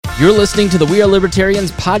You're listening to the We Are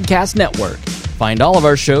Libertarians Podcast Network. Find all of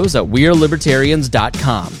our shows at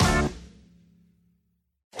wearelibertarians.com.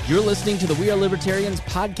 You're listening to the We Are Libertarians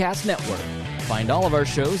Podcast Network. Find all of our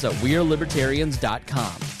shows at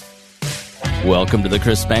wearelibertarians.com. Welcome to the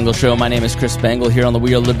Chris Spangle Show. My name is Chris Spangle here on the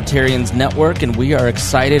We Are Libertarians Network, and we are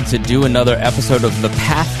excited to do another episode of The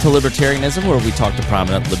Path to Libertarianism, where we talk to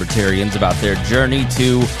prominent libertarians about their journey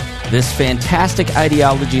to this fantastic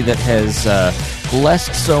ideology that has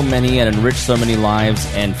blessed so many and enriched so many lives,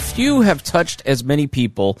 and few have touched as many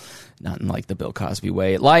people, not in like the Bill Cosby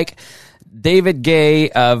way, like David Gay,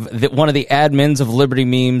 one of the admins of Liberty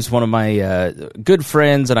Memes, one of my good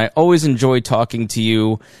friends, and I always enjoy talking to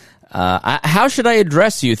you. How should I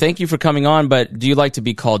address you? Thank you for coming on, but do you like to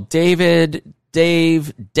be called David,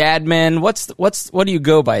 Dave, Dadman? What do you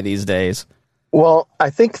go by these days? Well, I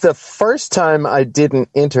think the first time I did an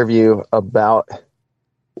interview about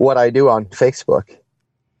what I do on Facebook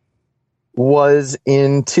was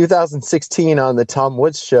in 2016 on the Tom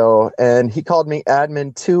Woods Show, and he called me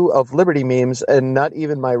admin 2 of Liberty Memes, and not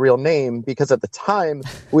even my real name, because at the time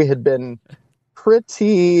we had been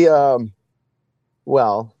pretty,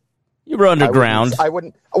 well... You were underground. I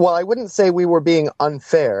wouldn't say we were being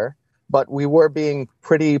unfair, but we were being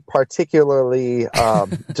pretty particularly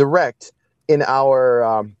direct in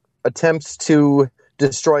our attempts to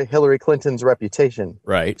destroy Hillary Clinton's reputation.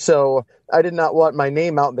 Right. So I did not want my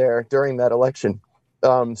name out there during that election.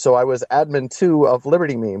 So I was admin 2 of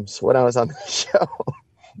Liberty Memes when I was on the show.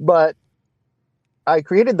 But I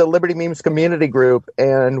created the Liberty Memes community group,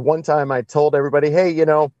 and one time I told everybody, hey,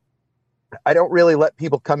 I don't really let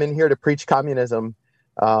people come in here to preach communism.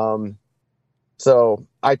 So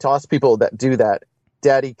I toss people that do that.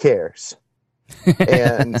 Daddy cares.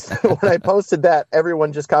 And when I posted that,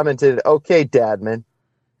 everyone just commented, okay, Dadman.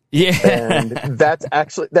 Yeah. And that's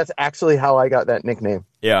actually how I got that nickname.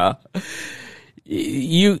 Yeah.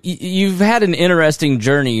 You've had an interesting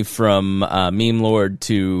journey from meme lord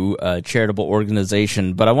to charitable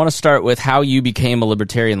organization, but I want to start with how you became a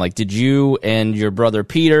libertarian. Like, did you and your brother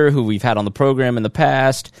Peter, who we've had on the program in the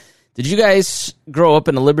past, did you guys grow up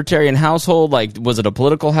in a libertarian household? Like, was it a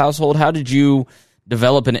political household? How did you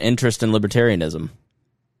develop an interest in libertarianism?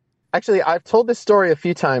 Actually, I've told this story a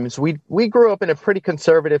few times. We grew up in a pretty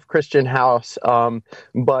conservative Christian house,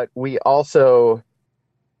 but we also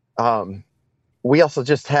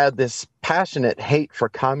just had this passionate hate for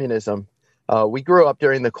communism. We grew up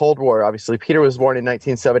during the Cold War, obviously. Peter was born in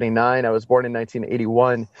 1979. I was born in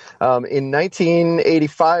 1981. In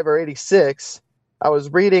 1985 or 86, I was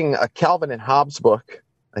reading a Calvin and Hobbes book.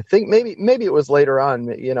 I think maybe it was later on.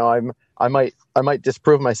 I might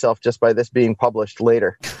disprove myself just by this being published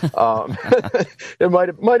later. It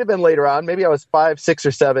might have been later on. Maybe I was 5, 6,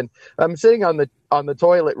 or 7. I'm sitting on the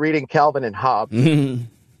toilet reading Calvin and Hobbes,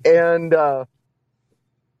 and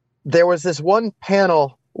there was this one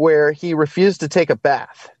panel where he refused to take a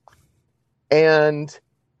bath, and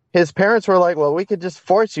his parents were like, well, we could just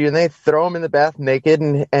force you, and they throw him in the bath naked,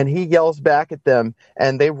 and he yells back at them,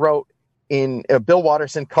 and they wrote in Bill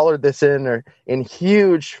Watterson colored this in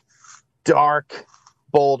huge, dark,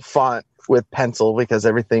 bold font with pencil, because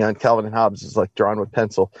everything on Calvin and Hobbes is like drawn with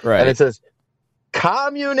pencil. Right. And it says,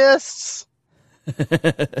 communists.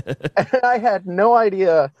 And I had no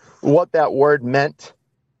idea what that word meant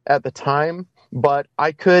at the time, but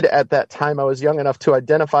I could, at that time, I was young enough to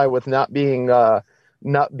identify with not being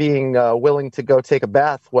willing to go take a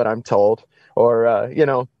bath, what I'm told, or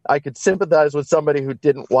I could sympathize with somebody who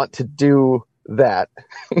didn't want to do that.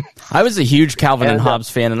 I was a huge Calvin and Hobbes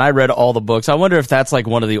fan, and I read all the books. I wonder if that's like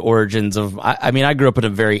one of the origins of, I mean, I grew up in a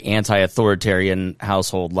very anti-authoritarian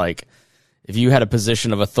household. Like, if you had a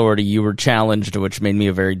position of authority, you were challenged, which made me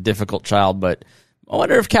a very difficult child. But I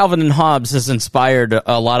wonder if Calvin and Hobbes has inspired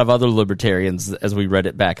a lot of other libertarians as we read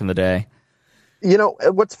it back in the day.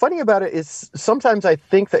 What's funny about it is sometimes I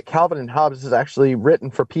think that Calvin and Hobbes is actually written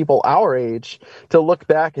for people our age to look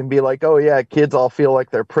back and be like, oh, yeah, kids all feel like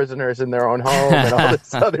they're prisoners in their own home and all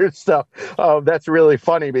this other stuff. That's really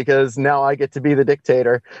funny because now I get to be the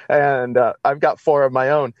dictator, and I've got 4 of my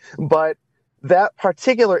own. But that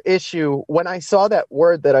particular issue, when I saw that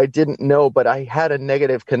word that I didn't know, but I had a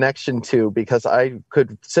negative connection to because I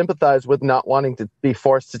could sympathize with not wanting to be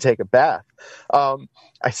forced to take a bath.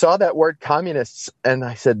 I saw that word communists, and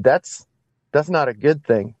I said, that's not a good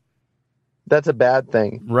thing. That's a bad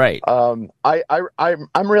thing. Right. I'm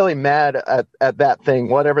really mad at that thing,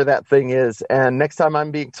 whatever that thing is. And next time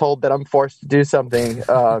I'm being told that I'm forced to do something,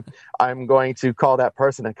 I'm going to call that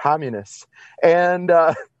person a communist. And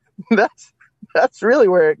That's really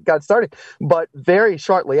where it got started. But very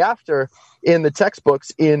shortly after, in the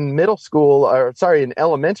textbooks in in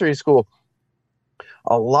elementary school,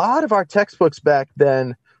 a lot of our textbooks back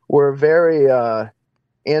then were very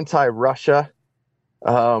anti-Russia.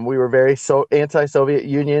 We were very anti-Soviet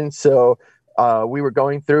Union. So we were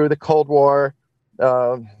going through the Cold War.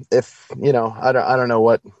 I don't know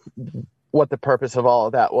what the purpose of all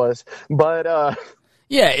of that was, but I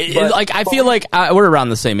feel like we're around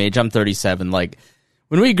the same age. I'm 37. Like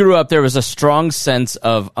when we grew up, there was a strong sense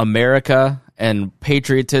of America and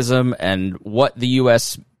patriotism and what the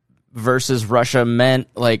U.S. versus Russia meant.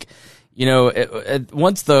 Like,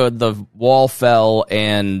 once the wall fell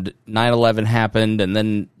and 9/11 happened, and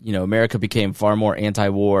then America became far more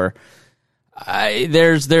anti-war.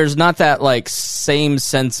 There's not that like same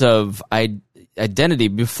sense of identity.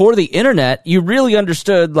 Before the internet, you really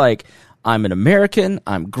understood like, I'm an American,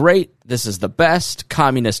 I'm great, this is the best,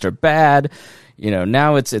 communists are bad.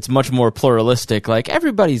 Now it's much more pluralistic, like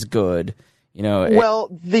everybody's good. Well,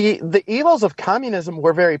 the evils of communism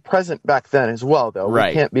were very present back then as well, though.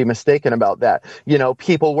 Right. We can't be mistaken about that.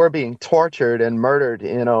 People were being tortured and murdered,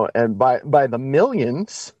 and by the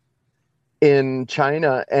millions in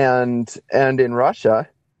China and in Russia,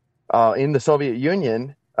 in the Soviet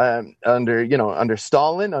Union, under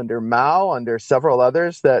Stalin, under Mao, under several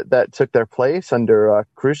others that took their place, under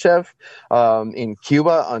Khrushchev, in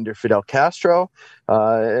Cuba under Fidel Castro,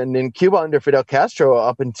 and in Cuba under Fidel Castro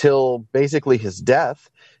up until basically his death.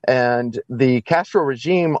 And the Castro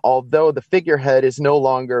regime, although the figurehead is no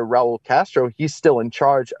longer Raul Castro, he's still in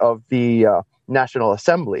charge of the National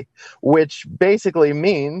Assembly, which basically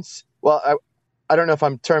means, well, I don't know if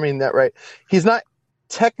I'm terming that right. He's not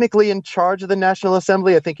technically in charge of the National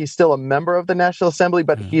Assembly. I think he's still a member of the National Assembly,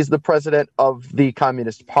 but he's the president of the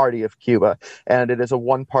Communist Party of Cuba, and it is a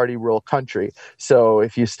one-party rule country. So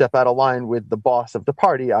if you step out of line with the boss of the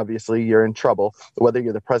party, obviously you're in trouble, whether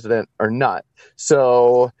you're the president or not.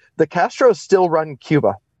 So the Castros still run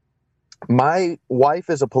Cuba. My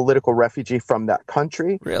wife is a political refugee from that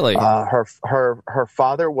country. Really? Her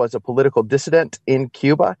father was a political dissident in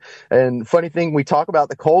Cuba. And funny thing, we talk about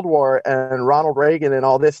the Cold War and Ronald Reagan and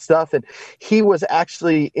all this stuff, and he was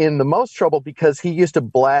actually in the most trouble because he used to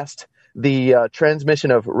blast the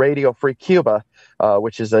transmission of Radio Free Cuba,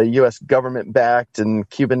 which is a U.S. government-backed and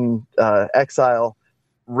Cuban exile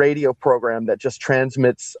radio program that just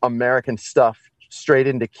transmits American stuff straight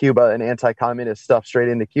into Cuba and anti-communist stuff straight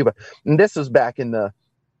into Cuba. And this was back in the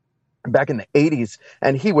 80s,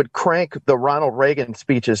 and he would crank the Ronald Reagan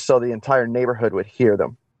speeches so the entire neighborhood would hear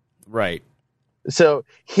them. Right. So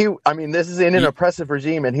this is in an oppressive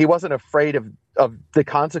regime, and he wasn't afraid of the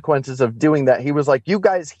consequences of doing that. He was like, you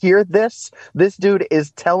guys hear this? This dude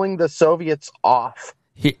is telling the Soviets off.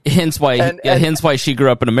 Hence why she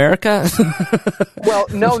grew up in America. Well,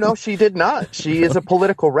 no, she did not. She is a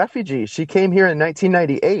political refugee. She came here in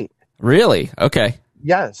 1998. Really? Okay.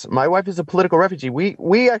 Yes, my wife is a political refugee.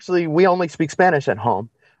 We only speak Spanish at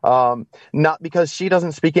home. Not because she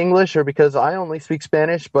doesn't speak English or because I only speak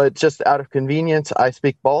Spanish, but just out of convenience, I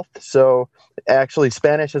speak both. So actually,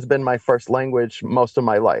 Spanish has been my first language most of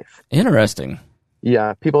my life. Interesting.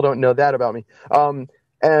 Yeah, people don't know that about me.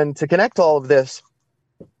 And to connect all of this,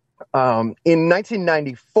 in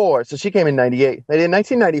 1994, so she came in 98. In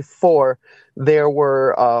 1994, there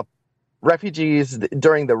were refugees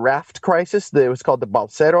during the raft crisis. It was called the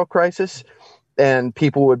Balsero crisis. And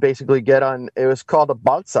people would basically get on, it was called a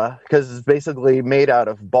balsa because it's basically made out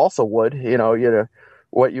of balsa wood,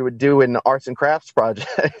 what you would do in arts and crafts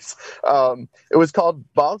projects. It was called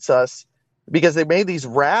balsas because they made these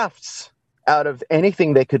rafts out of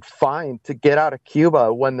anything they could find to get out of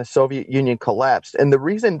Cuba when the Soviet Union collapsed. And the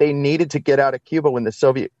reason they needed to get out of Cuba when the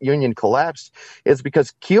Soviet Union collapsed is because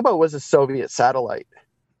Cuba was a Soviet satellite.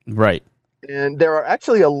 Right. And there are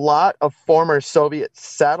actually a lot of former Soviet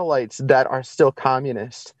satellites that are still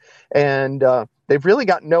communist. And they've really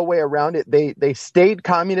got no way around it. They stayed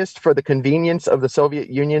communist for the convenience of the Soviet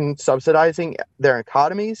Union subsidizing their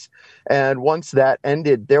economies. And once that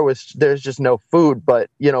ended, there's just no food. But,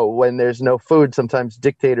 when there's no food, sometimes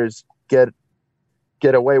dictators get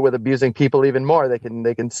away with abusing people even more.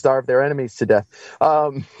 They can starve their enemies to death.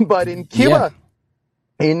 But in Cuba,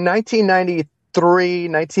 in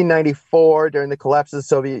 1994, during the collapse of the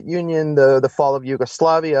Soviet Union, the fall of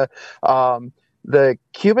Yugoslavia, the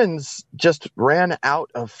Cubans just ran out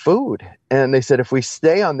of food. And they said, if we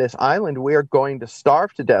stay on this island, we are going to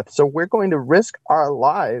starve to death. So we're going to risk our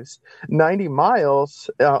lives 90 miles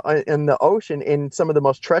in the ocean in some of the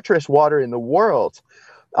most treacherous water in the world,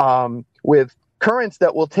 with currents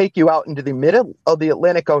that will take you out into the middle of the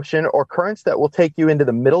Atlantic Ocean, or currents that will take you into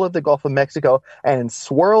the middle of the Gulf of Mexico and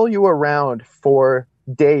swirl you around for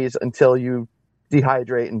days until you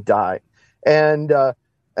dehydrate and die.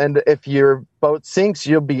 And if your boat sinks,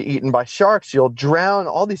 you'll be eaten by sharks, you'll drown,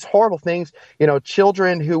 all these horrible things.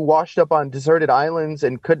 Children who washed up on deserted islands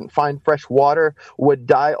and couldn't find fresh water would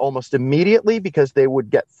die almost immediately because they would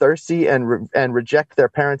get thirsty and reject their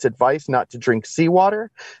parents' advice not to drink seawater.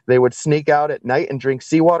 They would sneak out at night and drink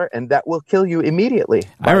seawater, and that will kill you immediately.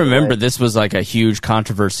 I remember this was like a huge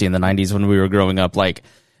controversy in the 90s when we were growing up, like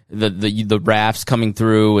the rafts coming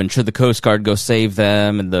through, and should the Coast Guard go save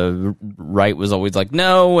them? And the right was always like,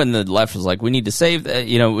 no, and the left was like, we need to save them.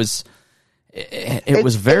 It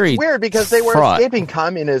was very weird because they were escaping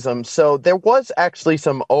communism, so there was actually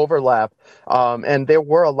some overlap, and there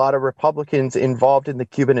were a lot of Republicans involved in the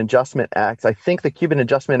Cuban Adjustment Act. I think the Cuban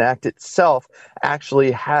Adjustment Act itself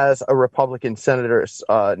actually has a Republican senator's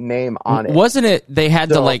name on it. Wasn't it? They had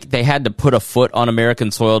to put a foot on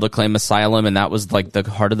American soil to claim asylum, and that was like the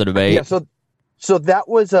heart of the debate. Yeah, so that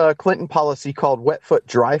was a Clinton policy called wet foot,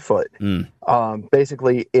 dry foot.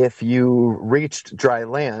 Basically, if you reached dry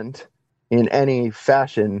land in any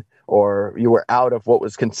fashion, or you were out of what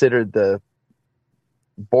was considered the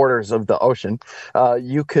borders of the ocean,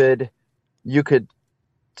 you could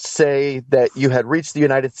say that you had reached the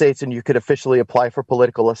United States and you could officially apply for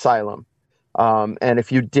political asylum. And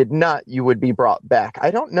if you did not, you would be brought back. I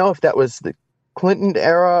don't know if that was the Clinton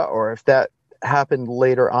era or if that happened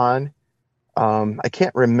later on. I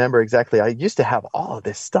can't remember exactly. I used to have all of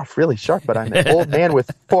this stuff really sharp, but I'm an old man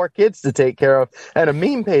with 4 kids to take care of and a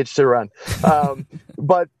meme page to run.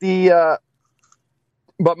 But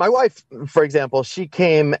my wife, for example, she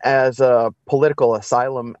came as a political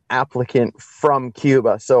asylum applicant from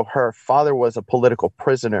Cuba. So her father was a political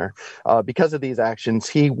prisoner. Because of these actions,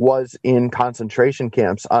 he was in concentration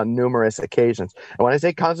camps on numerous occasions. And when I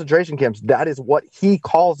say concentration camps, that is what he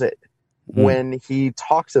calls it. When he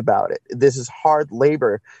talks about it, this is hard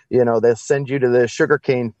labor. They'll send you to the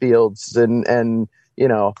sugarcane fields, and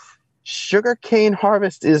sugarcane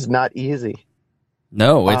harvest is not easy.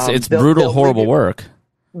 No, it's brutal, horrible work.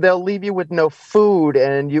 They'll leave you with no food,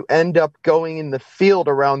 and you end up going in the field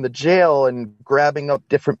around the jail and grabbing up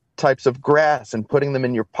different types of grass and putting them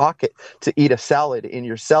in your pocket to eat a salad in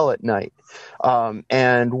your cell at night.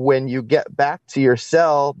 And when you get back to your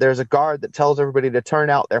cell, there's a guard that tells everybody to turn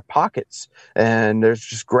out their pockets, and there's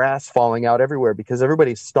just grass falling out everywhere because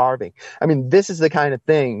everybody's starving. I mean, this is the kind of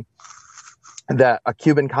thing that a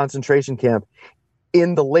Cuban concentration camp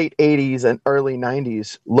in the late 80s and early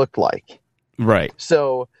 90s looked like. Right.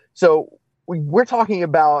 So we're talking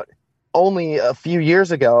about only a few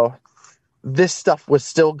years ago, this stuff was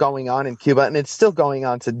still going on in Cuba, and it's still going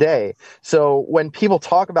on today. So when people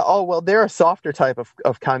talk about, oh, well, they're a softer type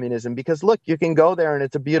of communism because, look, you can go there and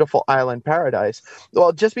it's a beautiful island paradise.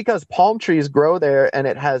 Well, just because palm trees grow there and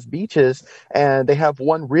it has beaches and they have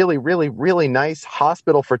one really, really, really nice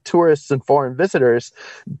hospital for tourists and foreign visitors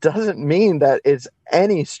doesn't mean that it's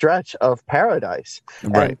any stretch of paradise.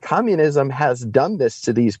 Right. And communism has done this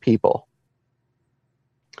to these people.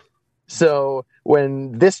 So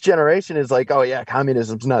when this generation is like, oh, yeah,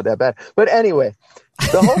 communism's not that bad. But anyway,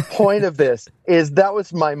 the whole point of this is that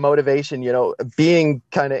was my motivation. Being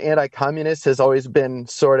kind of anti-communist has always been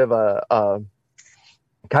sort of a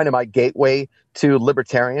kind of my gateway to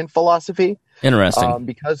libertarian philosophy. Interesting.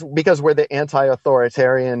 Because we're the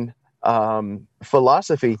anti-authoritarian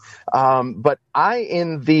philosophy. But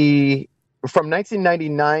from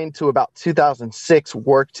 1999 to about 2006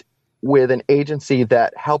 worked with an agency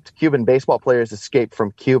that helped Cuban baseball players escape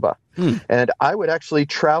from Cuba. And I would actually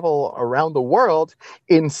travel around the world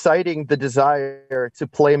inciting the desire to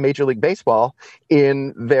play Major League Baseball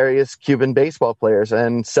in various Cuban baseball players.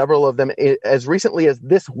 And several of them, as recently as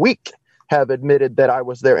this week, have admitted that I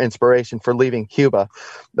was their inspiration for leaving Cuba.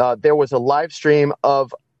 There was a live stream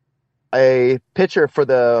of a pitcher for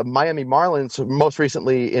the Miami Marlins, most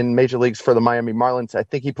recently in Major Leagues for the Miami Marlins. I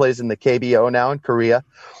think he plays in the KBO now in Korea.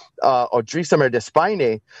 Odrisamer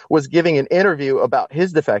Despaigne was giving an interview about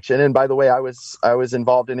his defection, and by the way, I was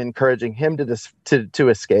involved in encouraging him to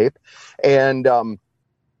escape, and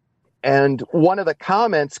one of the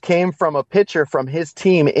comments came from a pitcher from his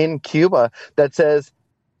team in Cuba that says,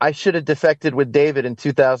 I should have defected with David in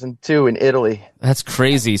 2002 in Italy. That's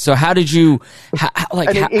crazy. So how did you,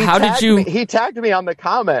 He tagged me on the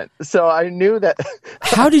comment, so I knew that.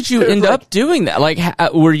 How did you end up doing that? Like,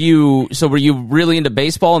 were you really into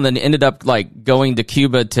baseball and then ended up like going to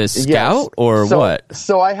Cuba to scout, or what?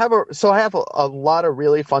 So I have a lot of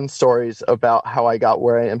really fun stories about how I got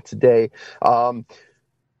where I am today.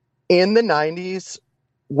 in the 90s,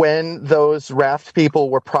 when those raft people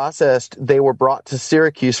were processed, they were brought to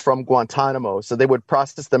Syracuse from Guantanamo. So they would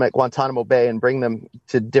process them at Guantanamo Bay and bring them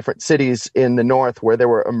to different cities in the north where there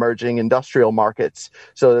were emerging industrial markets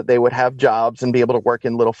so that they would have jobs and be able to work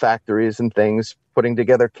in little factories and things, putting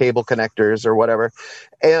together cable connectors or whatever.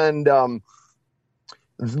 And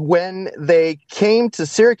when they came to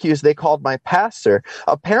Syracuse, they called my pastor.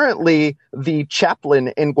 Apparently, the chaplain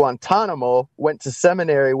in Guantanamo went to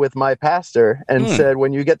seminary with my pastor and said,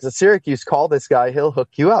 when you get to Syracuse, call this guy. He'll hook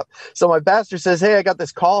you up. So my pastor says, hey, I got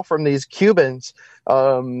this call from these Cubans.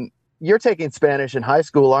 You're taking Spanish in high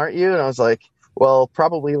school, aren't you? And I was like, well,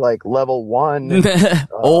 probably like level 1.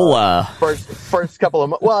 Hola. First couple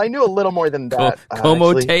of well, I knew a little more than that.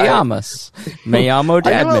 Como te llamas? Me llamo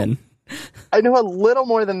Dadman. I knew a little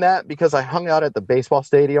more than that because I hung out at the baseball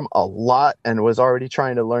stadium a lot and was already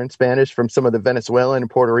trying to learn Spanish from some of the Venezuelan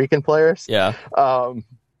and Puerto Rican players. Yeah. And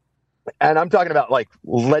I'm talking about like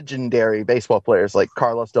legendary baseball players like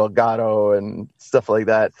Carlos Delgado and stuff like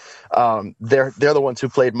that. They're the ones who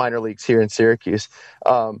played minor leagues here in Syracuse.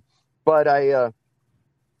 But I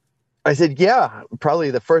said, yeah,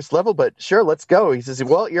 probably the first level, but sure, let's go. He says,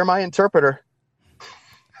 well, you're my interpreter.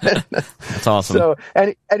 That's awesome. So,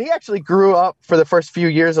 and he actually grew up for the first few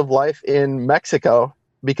years of life in Mexico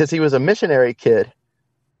because he was a missionary kid,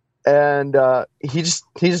 and he just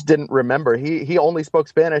didn't remember. He only spoke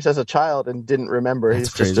Spanish as a child and didn't remember. That's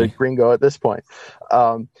He's crazy. just a gringo at this point.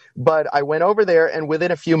 But I went over there, and within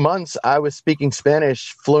a few months, I was speaking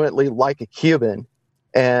Spanish fluently like a Cuban.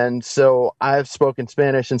 And so I've spoken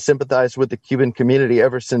Spanish and sympathized with the Cuban community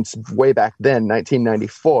ever since way back then,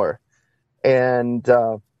 1994. And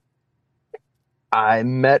I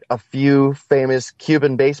met a few famous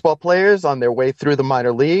Cuban baseball players on their way through the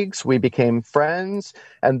minor leagues. We became friends.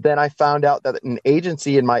 And then I found out that an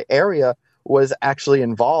agency in my area was actually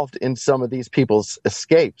involved in some of these people's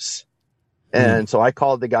escapes. And so I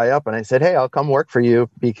called the guy up and I said, hey, I'll come work for you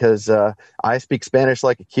because I speak Spanish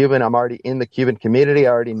like a Cuban. I'm already in the Cuban community. I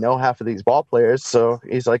already know half of these ball players. So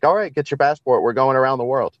he's like, all right, get your passport. We're going around the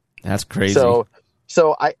world. That's crazy.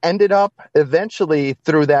 So I ended up eventually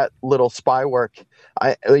through that little spy work,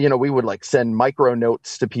 we would like send micro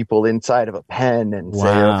notes to people inside of a pen and say,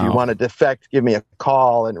 oh, if you want to defect, give me a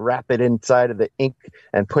call, and wrap it inside of the ink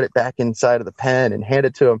and put it back inside of the pen and hand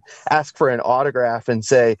it to them. Ask for an autograph and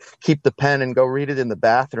say, keep the pen and go read it in the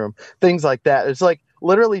bathroom. Things like that. It's like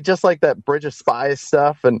literally just like that Bridge of Spies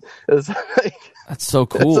stuff. And it was like, that's so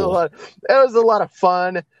cool. It was a lot of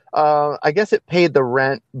fun. I guess it paid the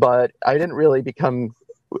rent, but I didn't really become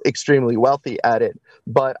extremely wealthy at it.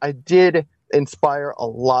 But I did inspire a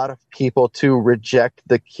lot of people to reject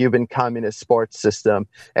the Cuban communist sports system.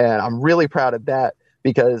 And I'm really proud of that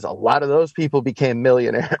because a lot of those people became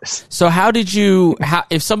millionaires. So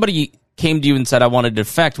if somebody came to you and said, I wanted to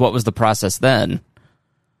defect, what was the process then?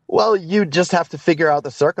 Well, you just have to figure out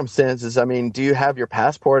the circumstances. I mean, do you have your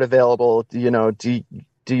passport available?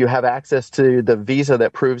 Do you have access to the visa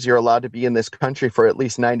that proves you're allowed to be in this country for at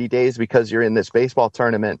least 90 days because you're in this baseball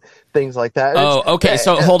tournament? Things like that. Oh, okay.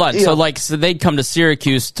 So hold on. So they'd come to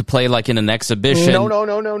Syracuse to play like in an exhibition.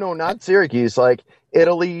 No, not Syracuse. Like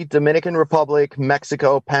Italy, Dominican Republic,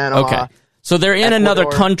 Mexico, Panama. Okay. So they're in another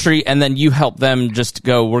country, and then you help them just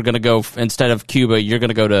go, we're going to go, instead of Cuba, you're going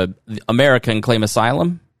to go to America and claim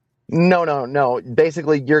asylum? No.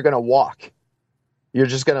 Basically, you're going to walk. You're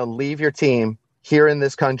just going to leave your team here in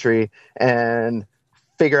this country and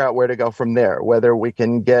figure out where to go from there, whether we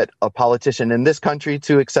can get a politician in this country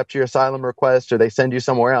to accept your asylum request or they send you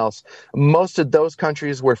somewhere else. Most of those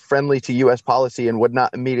countries were friendly to U.S. policy and would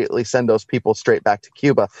not immediately send those people straight back to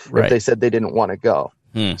Cuba if they said they didn't want to go.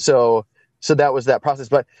 So that was that process.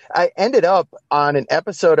 But I ended up on an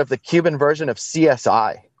episode of the Cuban version of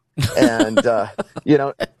CSI. And,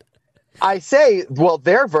 I say, well,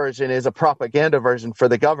 their version is a propaganda version for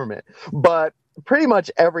the government, but pretty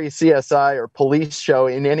much every CSI or police show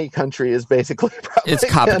in any country is basically propaganda. It's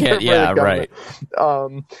copycat, yeah, right.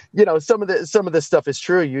 Some of this stuff is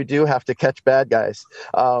true. You do have to catch bad guys.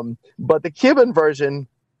 But the Cuban version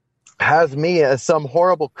has me as some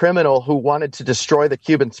horrible criminal who wanted to destroy the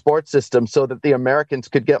Cuban sports system so that the Americans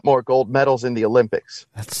could get more gold medals in the Olympics.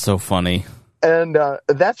 That's so funny. And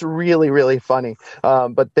that's really, really funny.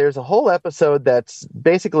 But there's a whole episode that's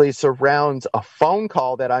basically surrounds a phone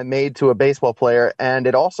call that I made to a baseball player. And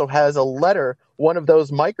it also has a letter, one of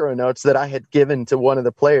those micro notes that I had given to one of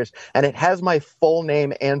the players. And it has my full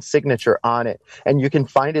name and signature on it. And you can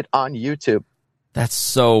find it on YouTube. That's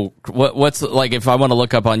so... What's like, if I want to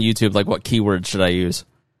look up on YouTube, like what keywords should I use?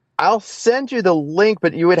 I'll send you the link,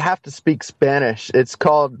 but you would have to speak Spanish. It's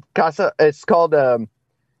called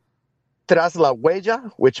Tras la Huella,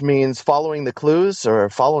 which means following the clues or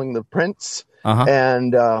following the prints. Uh-huh.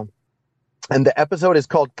 And the episode is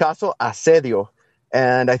called Caso Asedio.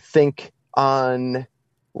 And I think on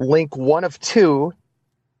link 1 of 2,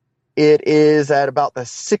 it is at about the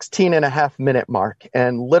 16.5-minute mark.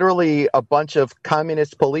 And literally a bunch of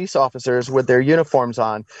communist police officers with their uniforms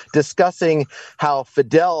on discussing how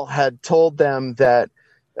Fidel had told them that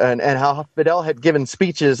and how Fidel had given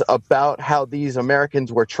speeches about how these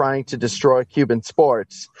Americans were trying to destroy Cuban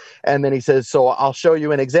sports. And then he says, so I'll show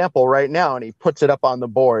you an example right now. And he puts it up on the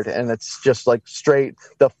board. And it's just like straight,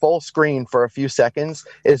 the full screen for a few seconds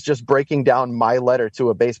is just breaking down my letter to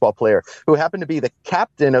a baseball player who happened to be the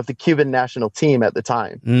captain of the Cuban national team at the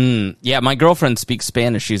time. Yeah, my girlfriend speaks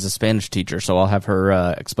Spanish. She's a Spanish teacher, so I'll have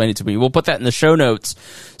her explain it to me. We'll put that in the show notes.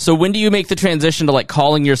 So when do you make the transition to like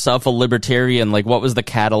calling yourself a libertarian? Like what was the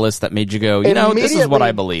catalyst that made you go, this is what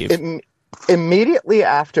I believe? Immediately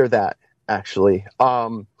after that, actually.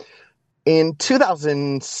 In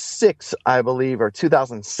 2006, I believe, or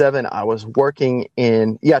 2007, I was working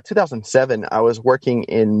in 2007, I was working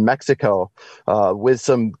in Mexico with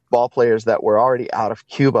some ball players that were already out of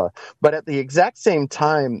Cuba. But at the exact same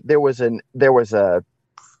time, there was a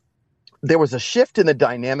shift in the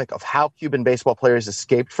dynamic of how Cuban baseball players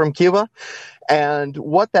escaped from Cuba. And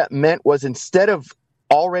what that meant was instead of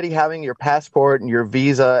already having your passport and your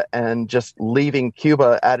visa and just leaving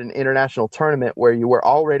Cuba at an international tournament where you were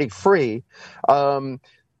already free,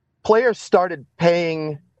 players started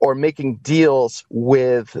paying or making deals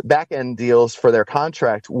with back-end deals for their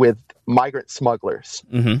contract with migrant smugglers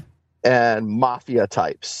and mafia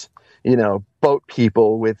types. Boat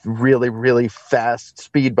people with really, really fast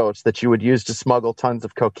speedboats that you would use to smuggle tons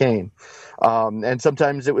of cocaine. And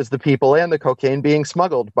sometimes it was the people and the cocaine being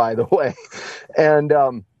smuggled, by the way. And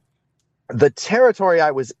the territory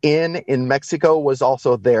I was in Mexico was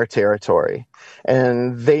also their territory.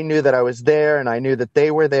 And they knew that I was there, and I knew that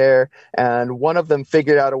they were there. And one of them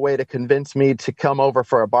figured out a way to convince me to come over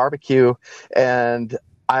for a barbecue. And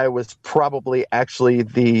I was probably actually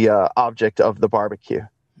the object of the barbecue.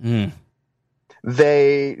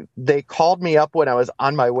 They called me up when I was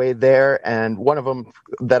on my way there, and one of them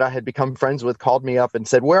that I had become friends with called me up and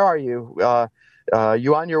said, "Where are you?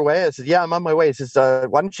 You on your way?" I said, "Yeah, I'm on my way." He says,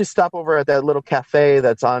 "Why don't you stop over at that little cafe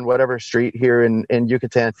that's on whatever street here in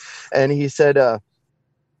Yucatan?" And he said,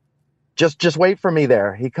 just wait for me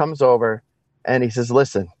there." He comes over and he says,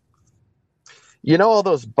 "Listen, all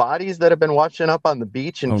those bodies that have been washing up on the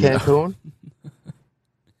beach in Cancun?" No.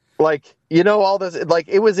 Like, all this, like,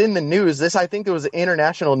 it was in the news. I think it was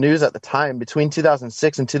international news at the time, between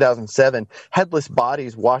 2006 and 2007, headless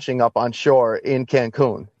bodies washing up on shore in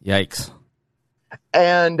Cancun. Yikes.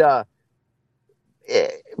 And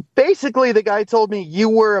basically, the guy told me, you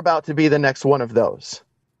were about to be the next one of those.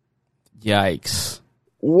 Yikes.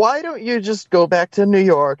 Why don't you just go back to New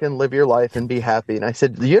York and live your life and be happy? And I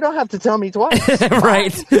said, you don't have to tell me twice.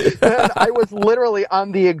 Right. And I was literally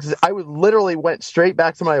went straight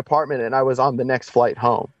back to my apartment, and I was on the next flight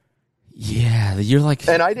home. Yeah, you're like,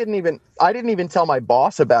 and I didn't even tell my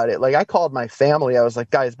boss about it. Like, I called my family. I was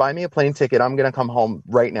like, guys, buy me a plane ticket. I'm going to come home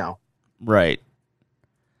right now. Right.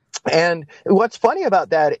 And what's funny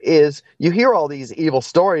about that is you hear all these evil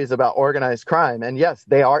stories about organized crime, and yes,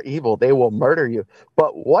 they are evil. They will murder you.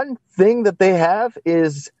 But one thing that they have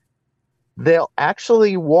is they'll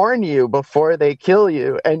actually warn you before they kill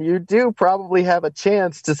you. And you do probably have a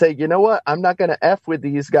chance to say, you know what? I'm not going to F with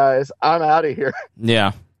these guys. I'm out of here.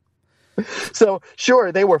 Yeah. So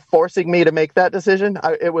sure, they were forcing me to make that decision.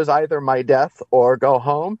 It was either my death or go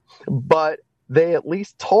home, but they at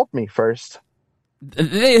least told me first.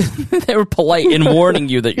 They were polite in warning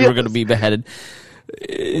you that you were going to be beheaded.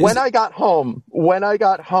 When I got home,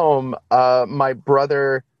 my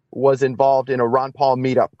brother was involved in a Ron Paul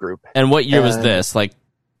meetup group. And what year was this? Like,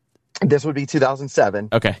 this would be 2007.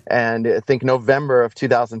 Okay. And I think November of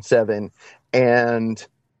 2007. And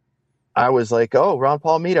I was like, oh, Ron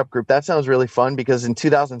Paul meetup group. That sounds really fun, because in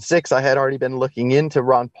 2006, I had already been looking into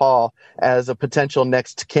Ron Paul as a potential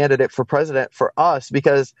next candidate for president for us,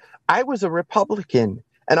 because I was a Republican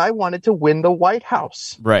and I wanted to win the White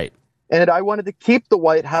House. Right. And I wanted to keep the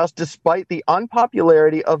White House despite the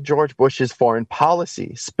unpopularity of George Bush's foreign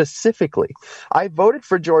policy. Specifically, I voted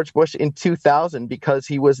for George Bush in 2000 because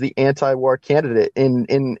he was the anti-war candidate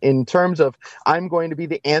in terms of, I'm going to be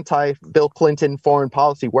the anti-Bill Clinton foreign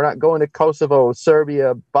policy. We're not going to Kosovo,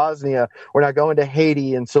 Serbia, Bosnia. We're not going to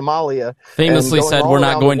Haiti and Somalia. Famously said, we're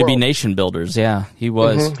not going to be nation builders. Yeah, he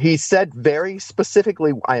was. He said very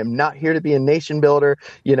specifically, I am not here to be a nation builder.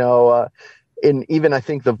 even I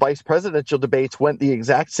think the vice presidential debates went the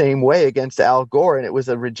exact same way against Al Gore, and it was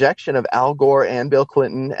a rejection of Al Gore and Bill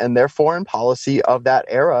Clinton and their foreign policy of that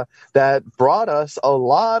era that brought us a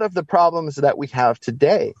lot of the problems that we have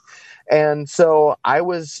today. And so I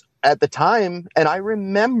was at the time, and I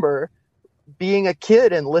remember being a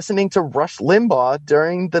kid and listening to Rush Limbaugh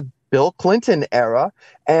during the Bill Clinton era,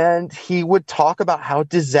 and he would talk about how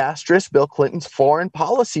disastrous Bill Clinton's foreign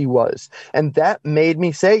policy was. And that made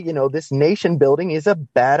me say, this nation building is a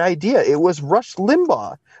bad idea. It was Rush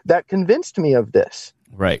Limbaugh that convinced me of this.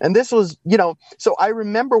 Right. And this was, so I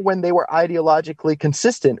remember when they were ideologically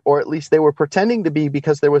consistent, or at least they were pretending to be,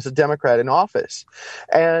 because there was a Democrat in office.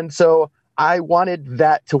 And so I wanted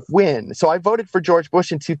that to win. So I voted for George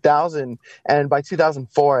Bush in 2000. And by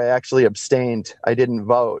 2004, I actually abstained. I didn't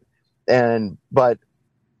vote. But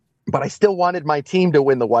I still wanted my team to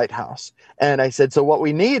win the White House. And I said, so what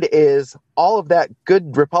we need is all of that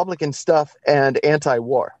good Republican stuff and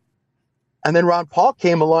anti-war. And then Ron Paul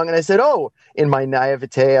came along, and I said, in my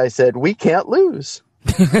naivete, I said, we can't lose.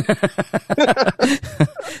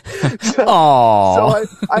 So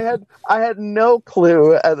I had no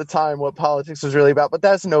clue at the time what politics was really about, but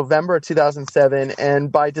that's November of 2007.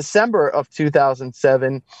 And by December of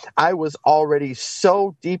 2007, I was already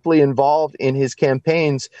so deeply involved in his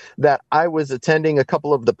campaigns that I was attending a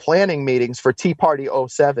couple of the planning meetings for Tea Party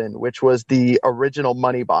 07, which was the original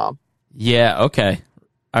money bomb. Yeah. Okay.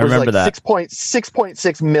 I remember that.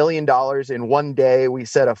 $6.6 million in one day. We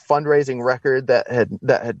set a fundraising record that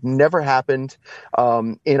had never happened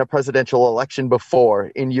in a presidential election before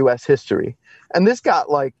in U.S. history. And this got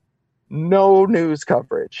no news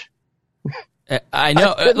coverage. I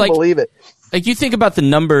know. I couldn't believe it. You think about the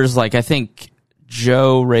numbers. I think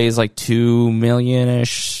Joe raised $2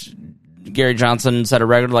 million-ish. Gary Johnson set a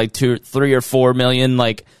record $3 or $4 million.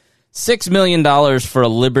 $6 million for a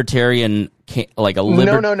libertarian. No. It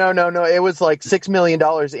was $6 million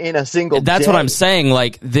in a single day. That's what I'm saying.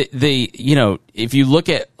 If you look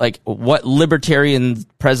at what libertarian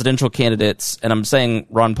presidential candidates, and I'm saying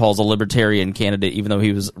Ron Paul's a libertarian candidate, even though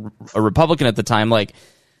he was a Republican at the time. It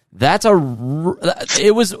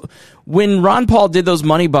was when Ron Paul did those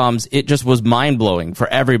money bombs. It just was mind blowing for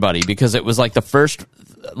everybody, because it was the first.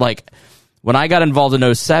 When I got involved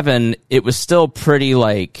in 07, it was still pretty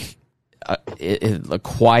a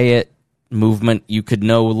quiet movement. You could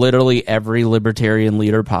know literally every libertarian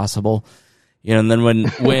leader possible, and then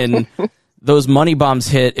when those money bombs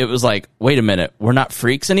hit, it was wait a minute, we're not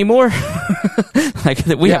freaks anymore.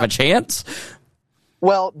 We have a chance.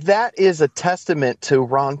 Well, that is a testament to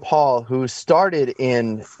Ron Paul, who started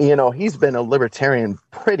in, he's been a libertarian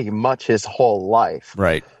pretty much his whole life.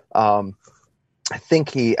 Right. I think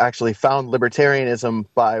he actually found libertarianism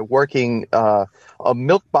by working a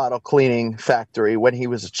milk bottle cleaning factory when he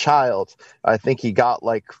was a child. I think he got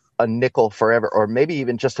a nickel forever, or maybe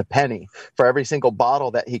even just a penny for every single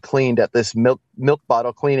bottle that he cleaned at this milk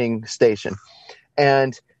bottle cleaning station.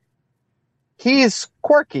 And he's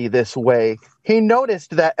quirky this way. He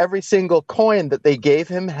noticed that every single coin that they gave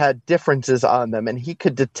him had differences on them, and he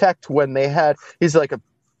could detect when they had, he's like a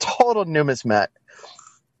total numismat.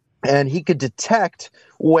 And he could detect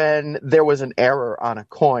when there was an error on a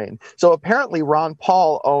coin. So apparently Ron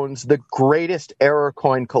Paul owns the greatest error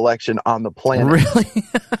coin collection on the planet. Really?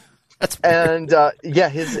 That's weird. And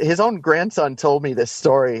his own grandson told me this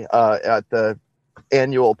story at the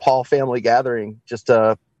annual Paul family gathering just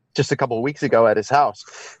a couple of weeks ago at his house.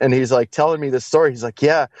 And he's telling me this story. He's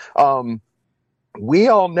we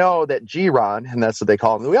all know that G-Ron, and that's what they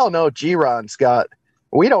call him. We all know G-Ron's got,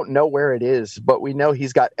 we don't know where it is, but we know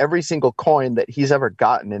he's got every single coin that he's ever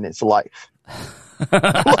gotten in his life.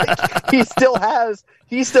 He still has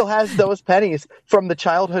those pennies from the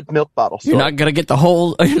childhood milk bottle store. You're not gonna get a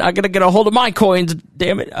hold of my coins,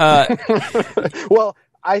 damn it. Well,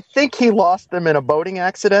 I think he lost them in a boating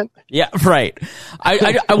accident. Yeah, right.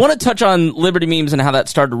 I want to touch on Liberty Memes and how that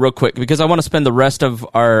started real quick, because I want to spend the rest of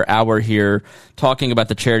our hour here talking about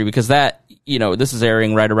the charity, because that, this is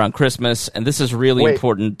airing right around Christmas, and this is really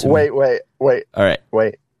important to me. Wait. All right.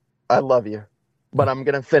 Wait. I love you, but I'm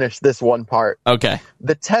going to finish this one part. Okay.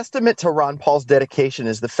 The testament to Ron Paul's dedication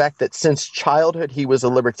is the fact that since childhood he was a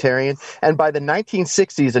libertarian, and by the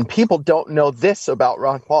 1960s, and people don't know this about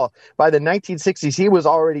Ron Paul, by the 1960s he was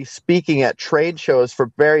already speaking at trade shows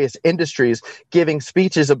for various industries, giving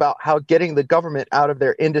speeches about how getting the government out of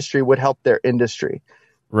their industry would help their industry.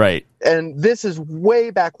 Right. And this is way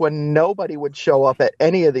back when nobody would show up at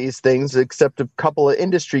any of these things except a couple of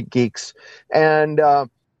industry geeks. And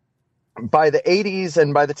by the 80s,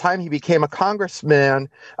 and by the time he became a congressman,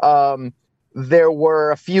 there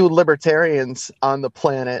were a few libertarians on the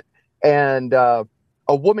planet. and a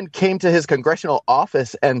woman came to his congressional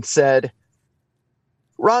office and said,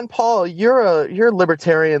 Ron Paul, you're a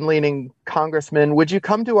libertarian-leaning congressman. Would you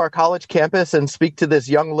come to our college campus and speak to this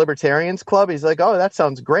Young Libertarians Club? He's like, oh, that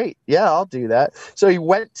sounds great. Yeah, I'll do that. So he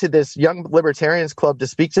went to this Young Libertarians Club to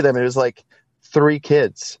speak to them. It was like 3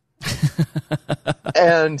 kids.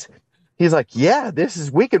 And he's like, yeah,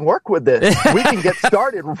 we can work with this. We can get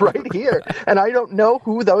started right here. And I don't know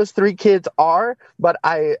who those 3 kids are, but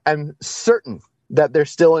I am certain that they're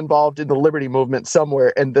still involved in the liberty movement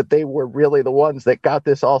somewhere, and that they were really the ones that got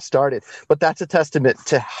this all started. But that's a testament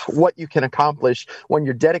to what you can accomplish when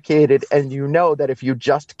you're dedicated, and you know that if you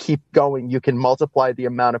just keep going, you can multiply the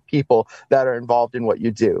amount of people that are involved in what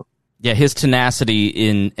you do. Yeah, his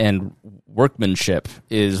tenacity and workmanship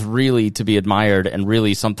is really to be admired, and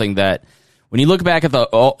really something that, when you look back at the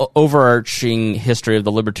overarching history of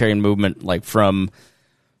the libertarian movement, like from,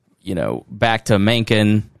 back to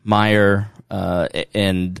Mencken, Meyer,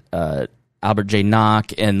 and Albert J.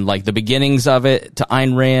 Nock, and like the beginnings of it, to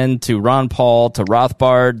Ayn Rand, to Ron Paul, to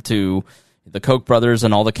Rothbard, to the Koch brothers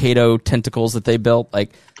and all the Cato tentacles that they built.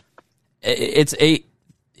 Like,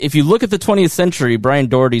 if you look at the 20th century, Brian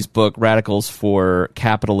Doherty's book, Radicals for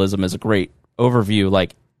Capitalism, is a great overview.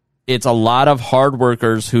 Like, it's a lot of hard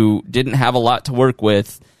workers who didn't have a lot to work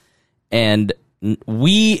with, and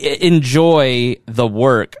we enjoy the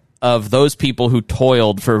work of those people who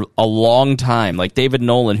toiled for a long time, like David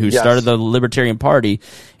Nolan, who started the Libertarian Party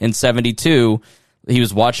in 1972. He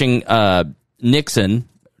was watching Nixon.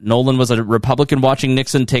 Nolan was a Republican watching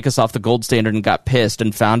Nixon take us off the gold standard and got pissed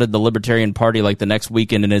and founded the Libertarian Party like the next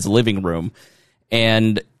weekend in his living room.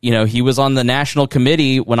 And, he was on the national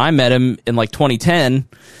committee when I met him in like 2010.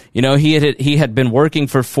 He had been working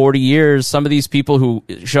for 40 years. Some of these people who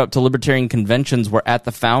show up to libertarian conventions were at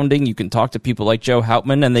the founding. You can talk to people like Joe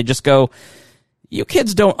Houtman, and they just go, you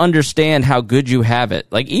kids don't understand how good you have it.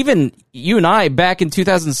 Like, even you and I back in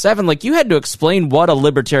 2007, like, you had to explain what a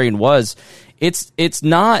libertarian was. It's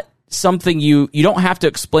not something you don't have to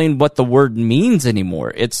explain what the word means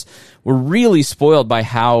anymore. We're really spoiled by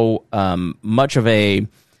how much of a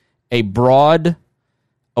broad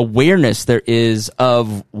awareness there is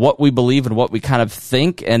of what we believe and what we kind of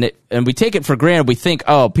think, and we take it for granted. We think,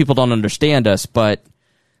 oh, people don't understand us, but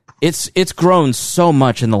it's grown so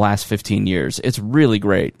much in the last 15 years. It's really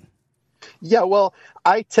great. Yeah, well,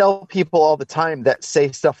 I tell people all the time that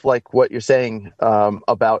say stuff like what you're saying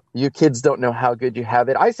about you kids don't know how good you have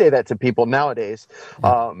it. I say that to people nowadays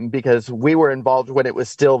because we were involved when it was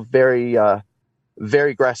still very,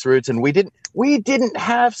 very grassroots, and we didn't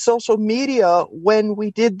have social media when we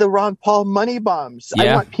did the Ron Paul money bombs. Yeah.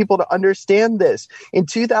 I want people to understand this. In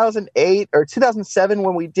 2008 or 2007,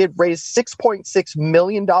 when we did raise $6.6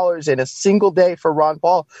 million in a single day for Ron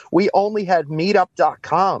Paul, we only had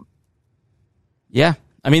meetup.com. Yeah.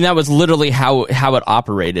 I mean, that was literally how it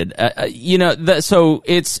operated. So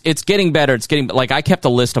it's getting better. It's getting, like, I kept a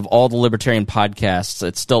list of all the libertarian podcasts.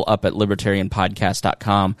 It's still up at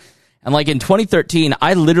libertarianpodcast.com. And like in 2013,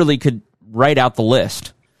 I literally could write out the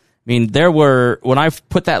list. I mean, when I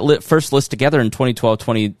put that first list together in 2012,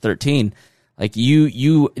 2013, like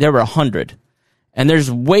there were 100. And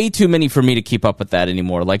there's way too many for me to keep up with that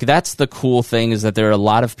anymore. Like, that's the cool thing, is that there are a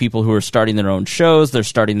lot of people who are starting their own shows. They're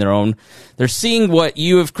seeing what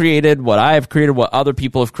you have created, what I have created, what other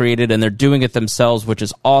people have created, and they're doing it themselves, which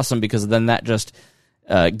is awesome, because then that just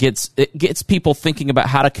gets people thinking about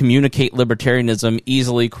how to communicate libertarianism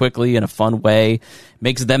easily, quickly, in a fun way,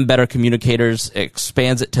 makes them better communicators,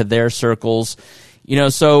 expands it to their circles.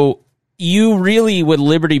 So you really, with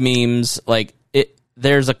Liberty Memes, like,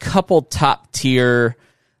 there's a couple top tier,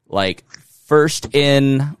 like, first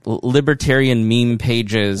in libertarian meme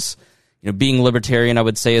pages. Being Libertarian, I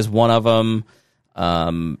would say, is one of them.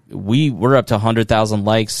 We're up to 100,000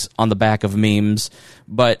 likes on the back of memes,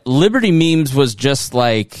 but Liberty Memes was just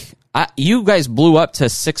like, you guys blew up to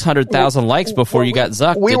 600,000 likes before you got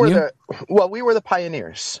zucked, didn't you? We were the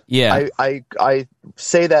pioneers. Yeah. I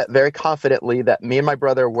say that very confidently, that me and my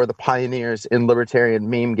brother were the pioneers in libertarian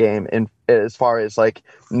meme game, in as far as like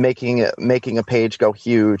making a page go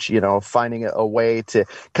huge, finding a way to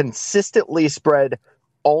consistently spread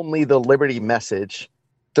only the liberty message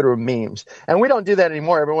through memes. And we don't do that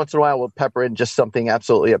anymore. Every once in a while we'll pepper in just something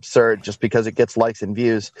absolutely absurd just because it gets likes and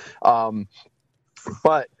views.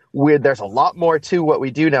 But there's a lot more to what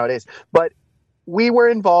we do nowadays. But we were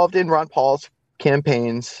involved in Ron Paul's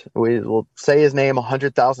campaigns. We will say his name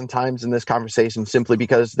 100,000 times in this conversation simply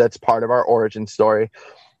because that's part of our origin story.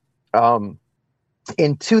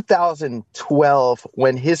 In 2012,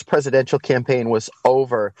 when his presidential campaign was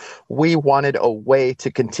over, we wanted a way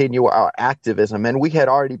to continue our activism, and we had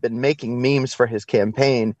already been making memes for his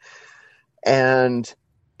campaign. And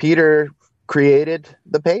Peter created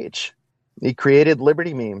the page. He created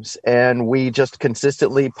Liberty Memes, and we just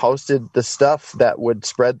consistently posted the stuff that would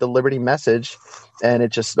spread the Liberty message, and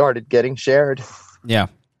it just started getting shared. Yeah.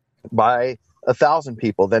 By 1,000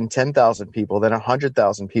 people, then 10,000 people, then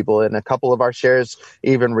 100,000 people, and a couple of our shares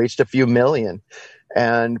even reached a few million.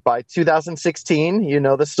 And by 2016, you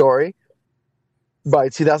know the story. By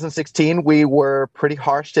 2016, we were pretty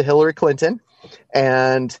harsh to Hillary Clinton,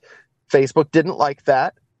 and Facebook didn't like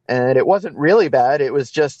that. And it wasn't really bad. It was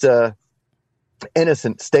just a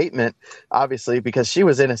innocent statement, obviously, because she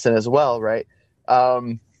was innocent as well, right?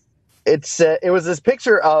 It was this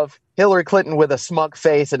picture of Hillary Clinton with a smug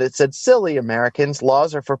face, and it said, "Silly Americans,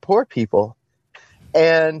 laws are for poor people."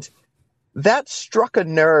 And that struck a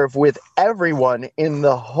nerve with everyone in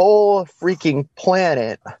the whole freaking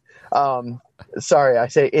planet. Sorry, I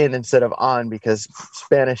say in instead of on because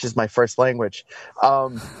Spanish is my first language.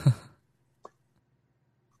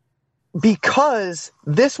 Because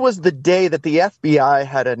this was the day that the FBI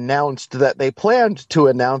had announced that they planned to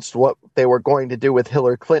announce what they were going to do with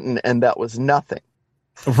Hillary Clinton, and that was nothing.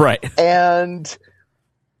 Right. And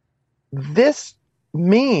this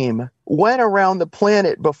meme went around the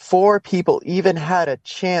planet before people even had a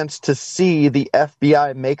chance to see the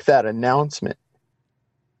FBI make that announcement.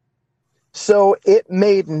 So it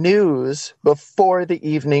made news before the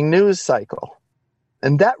evening news cycle.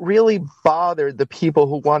 And that really bothered the people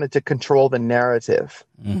who wanted to control the narrative.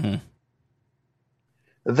 Mm-hmm.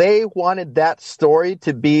 They wanted that story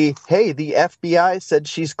to be, hey, the FBI said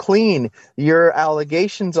she's clean. Your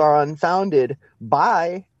allegations are unfounded.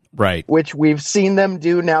 Bye. Right. Which we've seen them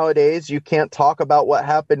do nowadays. You can't talk about what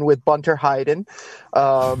happened with Bunter Hyden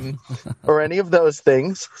or any of those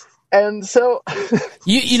things. And so...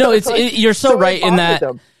 you're so right in that...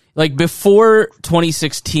 Like, before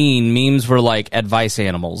 2016, memes were like advice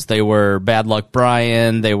animals. They were Bad Luck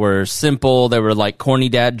Brian. They were simple. They were like corny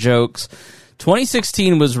dad jokes.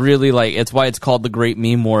 2016 was really like, it's why it's called the Great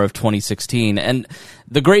Meme War of 2016. And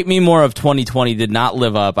the Great Meme War of 2020 did not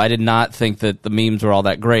live up. I did not think that the memes were all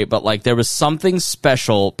that great, but like there was something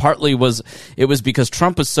special. Partly it was because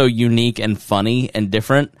Trump was so unique and funny and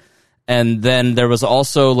different. And then there was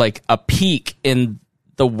also like a peak in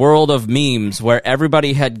the world of memes where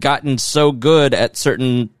everybody had gotten so good at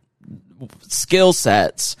certain skill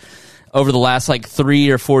sets over the last like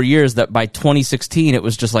 3 or 4 years that by 2016 it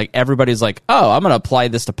was just like everybody's like, oh, I'm going to apply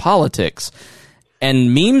this to politics.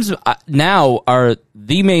 And memes now are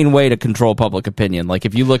the main way to control public opinion. Like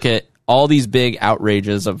if you look at all these big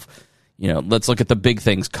outrages of, let's look at the big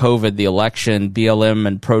things, COVID, the election, BLM,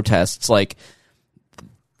 and protests, like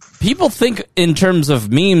people think in terms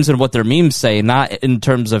of memes and what their memes say, not in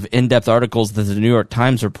terms of in-depth articles that the New York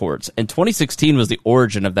Times reports. And 2016 was the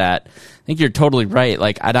origin of that. I think you're totally right.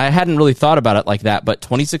 Like, I hadn't really thought about it like that, but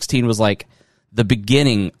 2016 was like the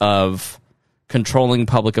beginning of controlling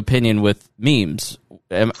public opinion with memes.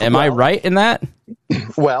 Am I right in that?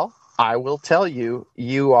 Well, I will tell you,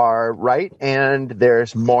 you are right, and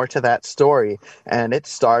there's more to that story. And it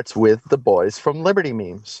starts with the boys from Liberty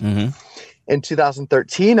Memes. Mm-hmm. In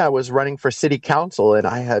 2013, I was running for city council, and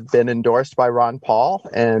I had been endorsed by Ron Paul,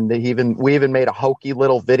 and we even made a hokey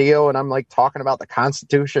little video, and I'm like talking about the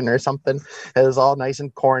Constitution or something. It was all nice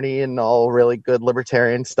and corny and all really good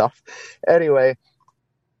libertarian stuff. Anyway,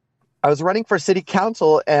 I was running for city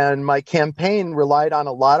council, and my campaign relied on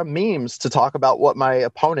a lot of memes to talk about what my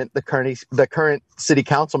opponent, the current city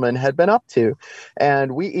councilman, had been up to.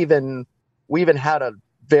 And we even had a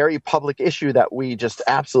very public issue that we just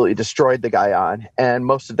absolutely destroyed the guy on. And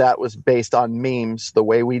most of that was based on memes, the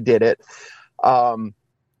way we did it.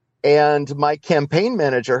 And my campaign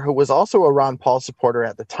manager, who was also a Ron Paul supporter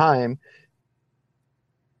at the time,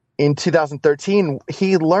 in 2013,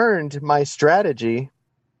 he learned my strategy.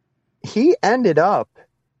 He ended up,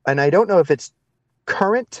 and I don't know if it's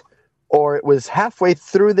current or it was halfway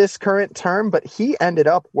through this current term, but he ended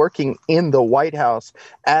up working in the White House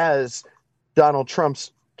as Donald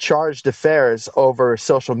Trump's charged affairs over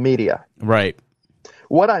social media. Right.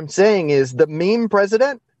 What I'm saying is the meme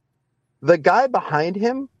president, the guy behind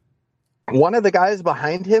him, one of the guys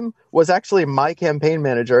behind him was actually my campaign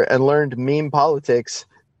manager and learned meme politics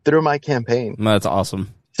through my campaign. That's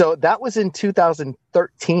awesome. So that was in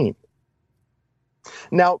 2013.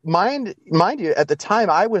 Now, mind you, at the time,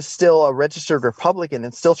 I was still a registered Republican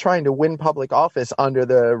and still trying to win public office under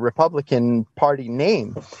the Republican Party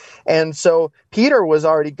name. And so Peter was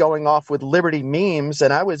already going off with Liberty memes,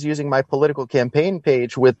 and I was using my political campaign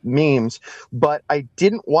page with memes. But I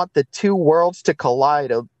didn't want the two worlds to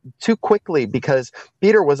collide too quickly, because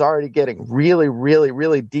Peter was already getting really, really,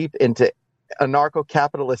 really deep into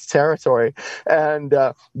anarcho-capitalist territory. And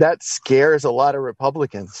that scares a lot of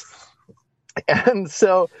Republicans. And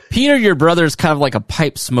so Peter, your brother, is kind of like a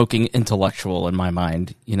pipe smoking intellectual in my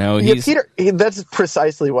mind. You know, Peter, that's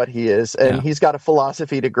precisely what he is. And he's got a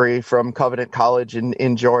philosophy degree from Covenant College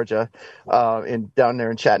in Georgia, down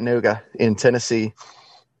there in Chattanooga in Tennessee.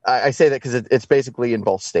 I say that because it's basically in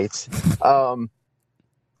both states.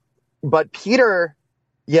 But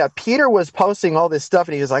Peter was posting all this stuff,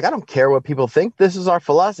 and he was like, I don't care what people think. This is our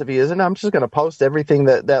philosophy, isn't it? I'm just going to post everything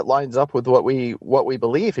that lines up with what we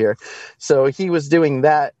believe here. So he was doing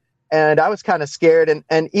that, and I was kind of scared.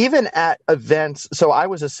 And even at events, so I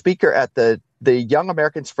was a speaker at the Young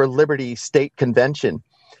Americans for Liberty State Convention.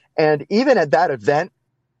 And even at that event,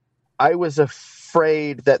 I was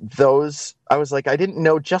afraid that I was like, I didn't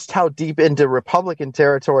know just how deep into Republican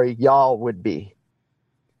territory y'all would be.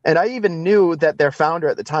 And I even knew that their founder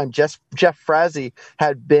at the time, Jeff Frazee,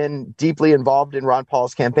 had been deeply involved in Ron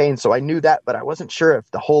Paul's campaign. So I knew that, but I wasn't sure if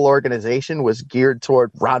the whole organization was geared toward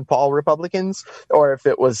Ron Paul Republicans or if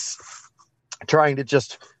it was trying to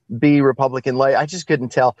just be Republican light. I just couldn't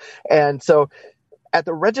tell. And so at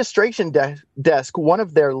the registration desk, one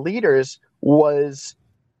of their leaders was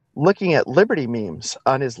looking at Liberty memes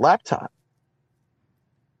on his laptop.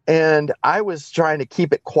 And I was trying to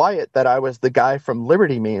keep it quiet that I was the guy from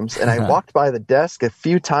Liberty memes. And I walked by the desk a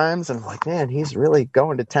few times and I'm like, man, he's really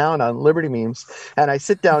going to town on Liberty memes. And I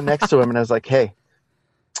sit down next to him and I was like, hey,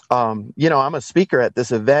 I'm a speaker at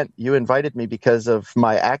this event. You invited me because of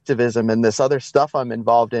my activism and this other stuff I'm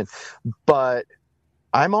involved in. But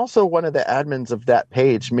I'm also one of the admins of that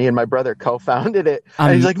page. Me and my brother co-founded it.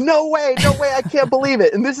 And he's like, no way, I can't believe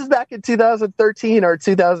it. And this is back in 2013 or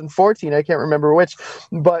 2014. I can't remember which.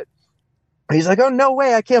 But he's like, oh, no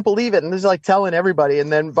way, I can't believe it. And this is like telling everybody.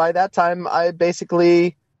 And then by that time, I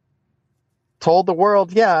basically told the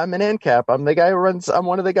world, yeah, I'm an ANCAP. I'm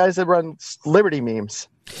one of the guys that runs Liberty memes.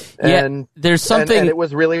 And there's something, and it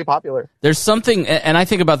was really popular. There's something, and I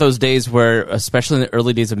think about those days where, especially in the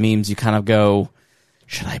early days of memes, you kind of go,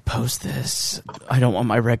 should I post this? I don't want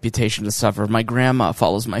my reputation to suffer. My grandma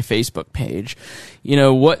follows my Facebook page. You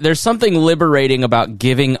know what? There's something liberating about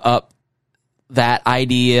giving up that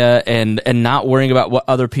idea and not worrying about what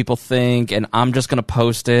other people think, and I'm just going to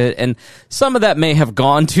post it. And some of that may have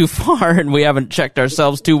gone too far, and we haven't checked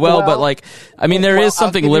ourselves too well. But there is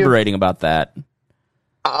something liberating about that.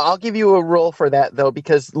 I'll give you a rule for that, though,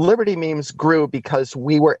 because Liberty memes grew because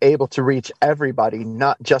we were able to reach everybody,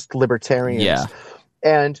 not just libertarians. Yeah.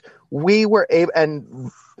 And we were able, and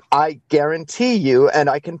I guarantee you, and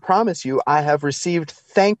I can promise you, I have received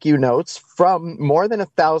thank you notes from more than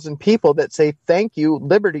 1,000 people that say, thank you,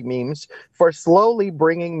 Liberty memes, for slowly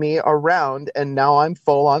bringing me around. And now I'm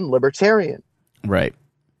full on libertarian. Right.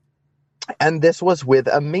 And this was with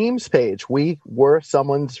a memes page. We were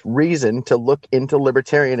someone's reason to look into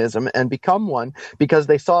libertarianism and become one because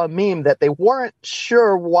they saw a meme that they weren't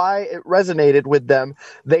sure why it resonated with them.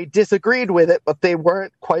 They disagreed with it, but they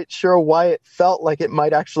weren't quite sure why it felt like it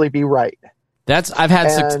might actually be right. I've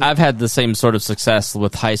had the same sort of success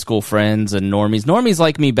with high school friends and normies. Normies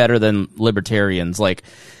like me better than libertarians,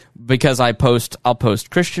 because I'll post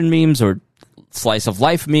Christian memes or slice of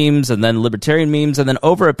life memes and then libertarian memes, and then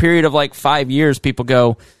over a period of 5 years people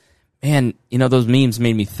go, man, those memes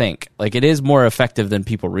made me think. It is more effective than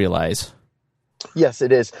people realize. Yes,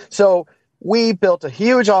 it is. So we built a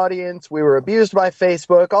huge audience. We were abused by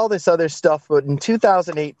Facebook, all this other stuff. But in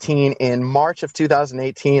 2018, in March of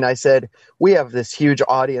 2018, I said, we have this huge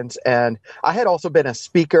audience. And I had also been a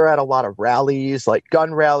speaker at a lot of rallies, like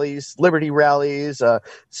gun rallies, liberty rallies,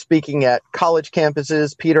 speaking at college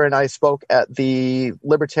campuses. Peter and I spoke at the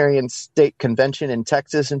Libertarian State Convention in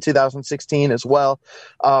Texas in 2016 as well.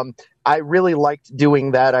 I really liked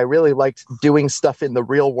doing that. I really liked doing stuff in the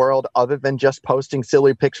real world other than just posting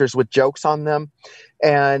silly pictures with jokes on them.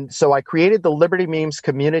 And so I created the Liberty Memes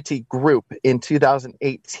community group in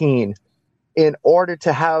 2018 in order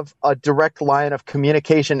to have a direct line of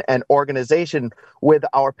communication and organization with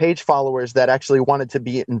our page followers that actually wanted to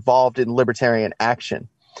be involved in libertarian action.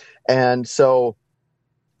 And so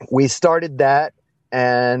we started that,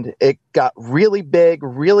 and it got really big,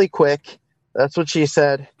 really quick. That's what she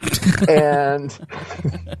said. And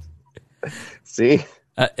see,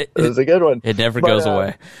 It was a good one. It never goes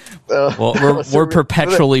away. Well, so we're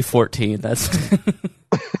perpetually 14.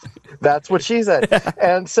 That's what she said.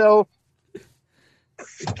 And so,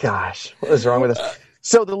 gosh, what is wrong with us?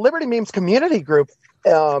 So the Liberty Memes community group,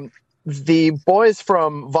 the boys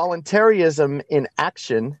from Voluntarism in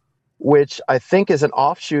Action, which I think is an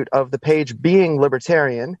offshoot of the page Being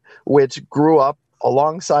Libertarian, which grew up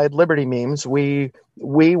alongside Liberty Memes. We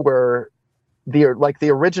were the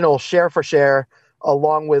original Share for Share,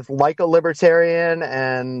 along with Like a Libertarian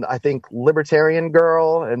and I think Libertarian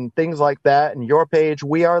Girl and things like that. And your page,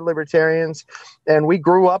 We Are Libertarians. And we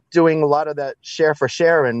grew up doing a lot of that Share for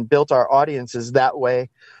Share and built our audiences that way.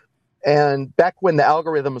 And back when the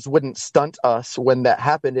algorithms wouldn't stunt us when that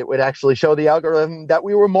happened, it would actually show the algorithm that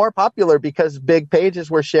we were more popular because big pages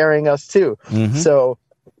were sharing us too. Mm-hmm. So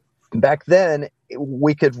back then,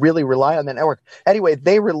 we could really rely on that network. Anyway,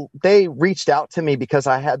 they reached out to me because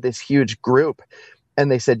I had this huge group. And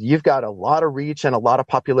they said, you've got a lot of reach and a lot of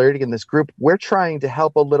popularity in this group. We're trying to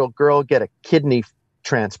help a little girl get a kidney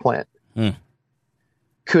transplant. Mm.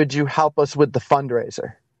 Could you help us with the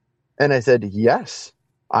fundraiser? And I said, yes.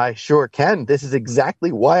 I sure can. This is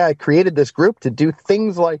exactly why I created this group, to do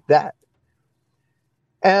things like that.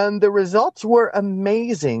 And the results were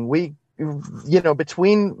amazing. We,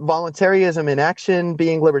 between Voluntarism in Action,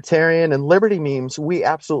 Being Libertarian, and Liberty Memes, we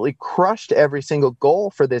absolutely crushed every single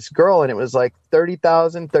goal for this girl. And it was like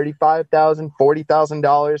 $30,000, $35,000,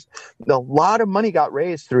 $40,000. A lot of money got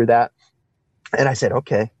raised through that. And I said,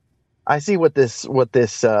 okay, I see what this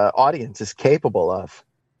audience is capable of.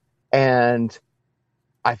 And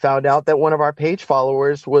I found out that one of our page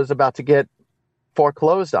followers was about to get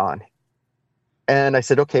foreclosed on. And I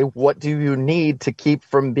said, okay, what do you need to keep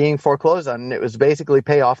from being foreclosed on? And it was basically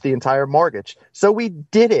pay off the entire mortgage. So we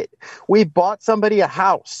did it. We bought somebody a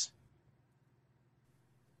house.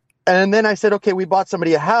 And then I said, okay, we bought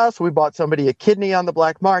somebody a house. We bought somebody a kidney on the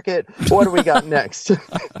black market. What do we got next?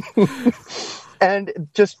 And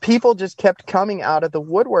people just kept coming out of the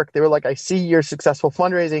woodwork. They were like, I see your successful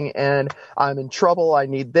fundraising and I'm in trouble. I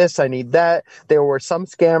need this. I need that. There were some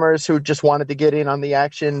scammers who just wanted to get in on the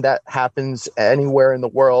action. That happens anywhere in the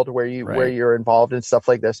world where you're involved in stuff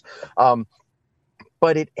like this.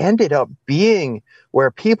 But it ended up being where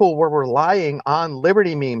people were relying on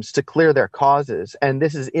Liberty Memes to clear their causes. And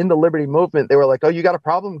this is in the Liberty movement. They were like, oh, you got a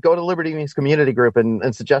problem? Go to Liberty Memes community group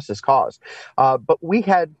and suggest this cause. But we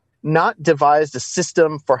had not devised a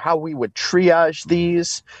system for how we would triage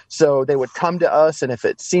these. So they would come to us, and if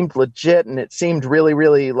it seemed legit and it seemed really,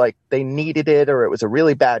 really like they needed it, or it was a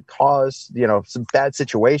really bad cause, some bad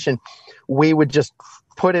situation, we would just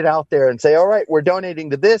put it out there and say, all right, we're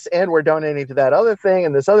donating to this and we're donating to that other thing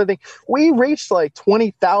and this other thing. We reached like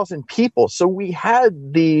 20,000 people. So we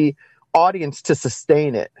had the audience to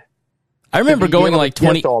sustain it. I remember going like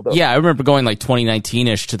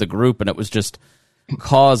 2019-ish to the group, and it was just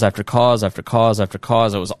cause after cause after cause after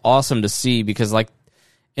cause. It was awesome to see because, like,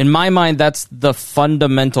 in my mind, that's the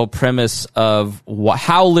fundamental premise of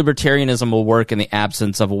how libertarianism will work in the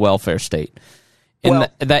absence of a welfare state.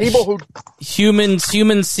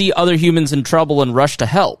 Humans see other humans in trouble and rush to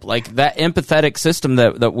help. Like that empathetic system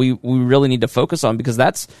that we really need to focus on, because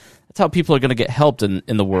that's how people are going to get helped in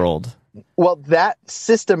the world. Well, that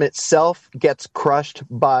system itself gets crushed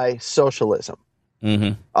by socialism.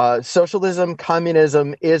 Mm-hmm. Socialism,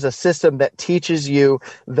 communism is a system that teaches you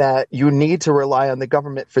that you need to rely on the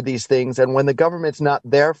government for these things. And when the government's not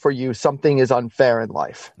there for you, something is unfair in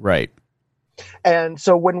life. Right. And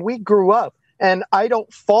so when we grew up, and I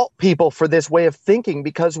don't fault people for this way of thinking,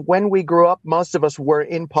 because when we grew up, most of us were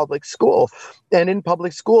in public school. And in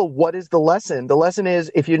public school, what is the lesson? The lesson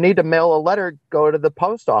is, if you need to mail a letter, go to the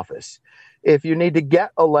post office. If you need to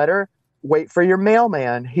get a letter, wait for your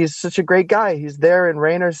mailman. He's such a great guy. He's there in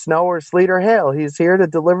rain or snow or sleet or hail. He's here to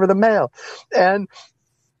deliver the mail. And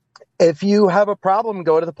if you have a problem,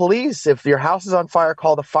 go to the police. If your house is on fire,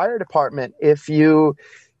 call the fire department. If you've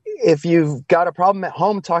got a problem at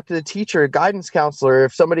home, talk to the teacher, guidance counselor.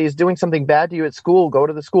 If somebody is doing something bad to you at school, go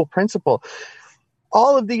to the school principal.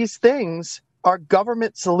 All of these things are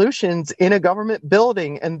government solutions in a government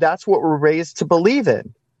building, and that's what we're raised to believe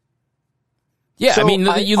in. Yeah, so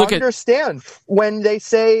you look understand when they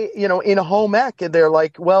say, in a home ec, they're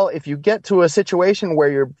like, well, if you get to a situation where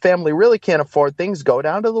your family really can't afford things, go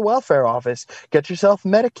down to the welfare office, get yourself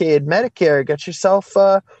Medicaid, Medicare, get yourself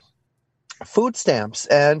food stamps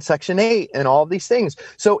and Section 8 and all of these things.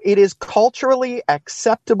 So it is culturally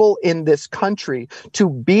acceptable in this country to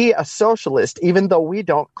be a socialist, even though we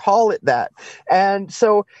don't call it that. And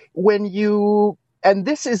so when you And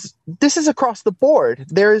this is across the board.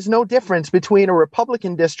 There is no difference between a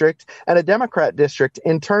Republican district and a Democrat district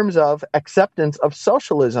in terms of acceptance of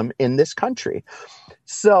socialism in this country.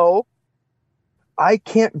 So I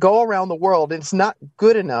can't go around the world. It's not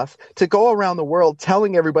good enough to go around the world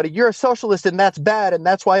telling everybody you're a socialist and that's bad, and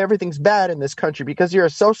that's why everything's bad in this country, because you're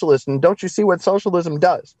a socialist, and don't you see what socialism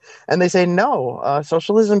does? And they say, no,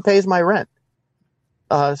 socialism pays my rent.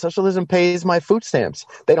 Socialism pays my food stamps.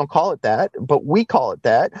 They don't call it that, but we call it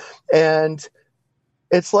that. And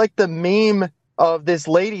it's like the meme of this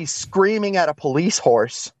lady screaming at a police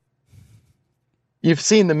horse. You've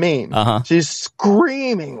seen the meme. Uh-huh. She's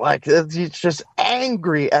screaming, like she's just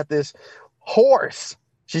angry at this horse.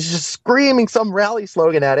 She's just screaming some rally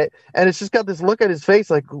slogan at it. And it's just got this look at his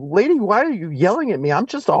face like, lady, why are you yelling at me? I'm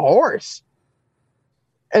just a horse.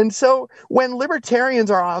 And so when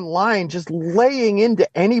libertarians are online just laying into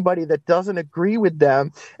anybody that doesn't agree with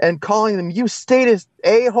them and calling them, you statist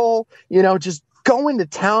a-hole, just going to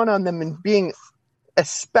town on them and being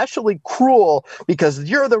especially cruel because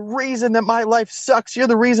you're the reason that my life sucks. You're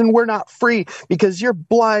the reason we're not free because you're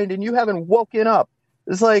blind and you haven't woken up.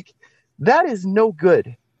 It's like, that is no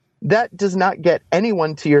good. That does not get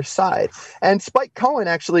anyone to your side. And Spike Cohen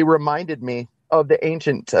actually reminded me of the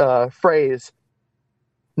ancient phrase,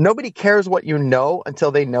 nobody cares what you know until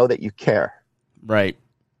they know that you care. Right.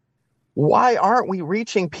 Why aren't we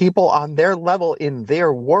reaching people on their level in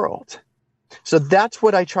their world? So that's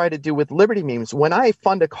what I try to do with Liberty Memes. When I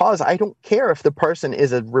fund a cause, I don't care if the person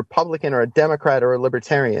is a Republican or a Democrat or a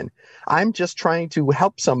Libertarian. I'm just trying to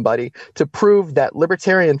help somebody to prove that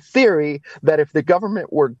libertarian theory that if the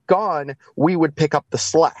government were gone, we would pick up the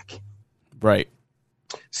slack. Right.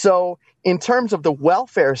 So in terms of the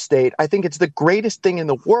welfare state, I think it's the greatest thing in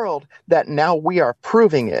the world that now we are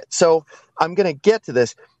proving it. So I'm going to get to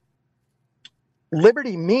this.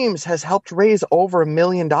 Liberty Memes has helped raise over $1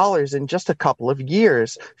 million in just a couple of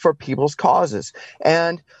years for people's causes.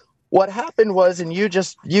 And what happened was, and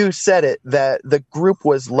you said it, that the group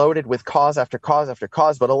was loaded with cause after cause after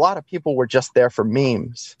cause, but a lot of people were just there for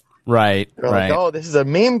memes. Right. They're right. like, oh, this is a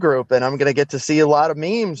meme group, and I'm going to get to see a lot of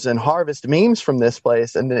memes and harvest memes from this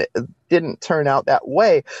place. And it didn't turn out that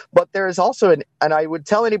way. But there is also and I would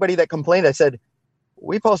tell anybody that complained, I said,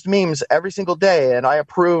 we post memes every single day, and I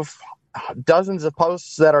approve dozens of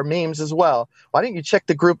posts that are memes as well. Why don't you check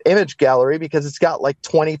the group image gallery, because it's got like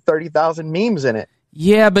 20, 30,000 memes in it.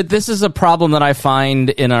 Yeah, but this is a problem that I find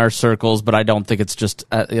in our circles, but I don't think it's just,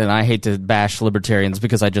 and I hate to bash libertarians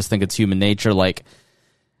because I just think it's human nature. Like,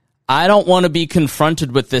 I don't want to be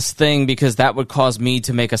confronted with this thing because that would cause me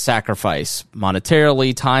to make a sacrifice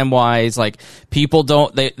monetarily, time-wise. Like, people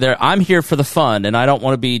don't, I'm here for the fun, and I don't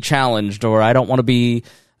want to be challenged, or I don't want to be,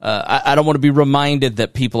 I don't want to be reminded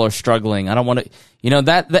that people are struggling. I don't want to,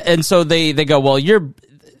 that and so they go, well,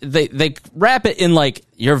 they wrap it in like,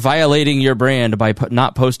 you're violating your brand by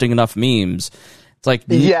not posting enough memes. It's like,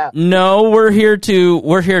 no, we're here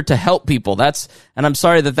to help people. And I'm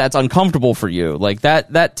sorry that that's uncomfortable for you. Like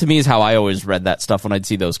that to me is how I always read that stuff when I'd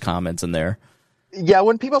see those comments in there. Yeah.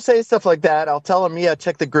 When people say stuff like that, I'll tell them,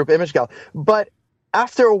 check the group image gallery. But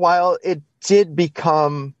after a while, it did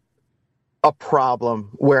become a problem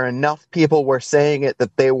where enough people were saying it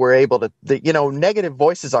that they were able to, negative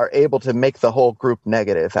voices are able to make the whole group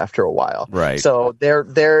negative after a while. Right. So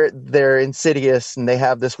they're insidious, and they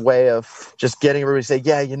have this way of just getting everybody to say,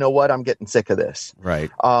 yeah, you know what? I'm getting sick of this. Right.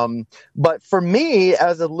 But for me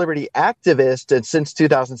as a liberty activist, and since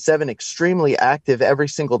 2007, extremely active every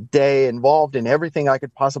single day, involved in everything I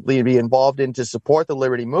could possibly be involved in to support the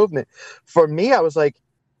liberty movement. For me, I was like,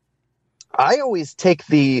 I always take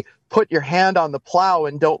the put your hand on the plow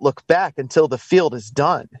and don't look back until the field is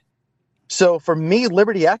done. So for me,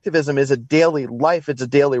 liberty activism is a daily life. It's a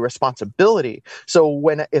daily responsibility. So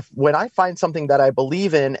when I find something that I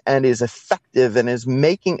believe in and is effective and is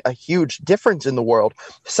making a huge difference in the world,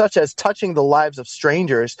 such as touching the lives of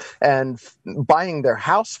strangers and buying their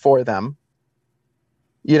house for them,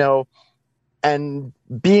 and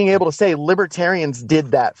being able to say libertarians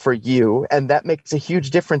did that for you, and that makes a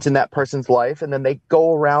huge difference in that person's life. And then they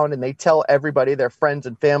go around and they tell everybody, their friends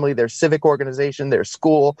and family, their civic organization, their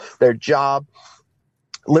school, their job,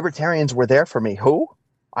 libertarians were there for me. Who?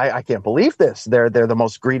 I can't believe this. They're the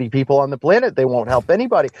most greedy people on the planet. They won't help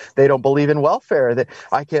anybody. They don't believe in welfare.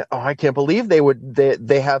 I can't believe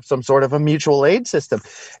they have some sort of a mutual aid system.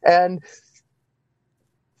 And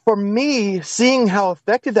for me, seeing how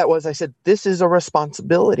effective that was, I said, this is a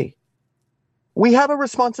responsibility. We have a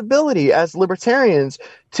responsibility as libertarians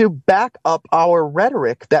to back up our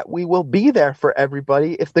rhetoric that we will be there for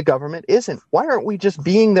everybody if the government isn't. Why aren't we just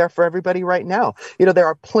being there for everybody right now? There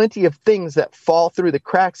are plenty of things that fall through the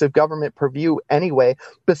cracks of government purview anyway,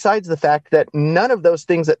 besides the fact that none of those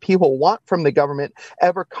things that people want from the government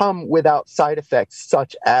ever come without side effects,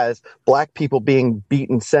 such as black people being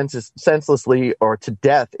beaten senselessly or to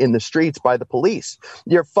death in the streets by the police.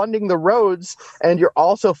 You're funding the roads, and you're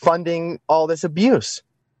also funding all this abuse.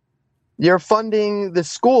 You're funding the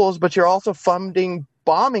schools, but you're also funding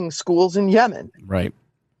bombing schools in Yemen. Right.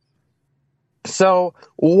 So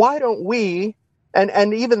why don't we,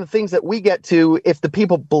 and even the things that we get to, if the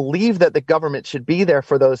people believe that the government should be there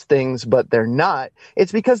for those things, but they're not,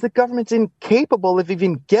 it's because the government's incapable of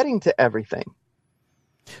even getting to everything.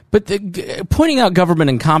 But pointing out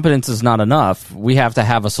government incompetence is not enough. We have to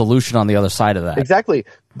have a solution on the other side of that. Exactly.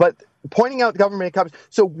 But pointing out government incompetence,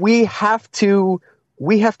 so we have to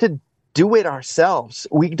do it ourselves.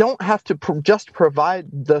 We don't have to just provide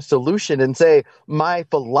the solution and say, my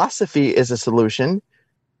philosophy is a solution.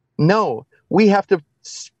 No, we have to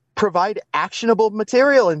provide actionable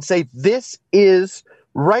material and say, this is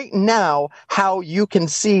right now how you can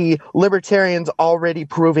see libertarians already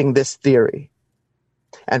proving this theory.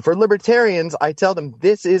 And for libertarians, I tell them,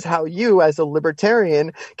 this is how you, as a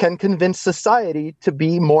libertarian, can convince society to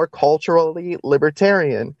be more culturally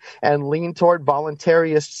libertarian and lean toward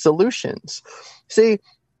voluntarist solutions. See,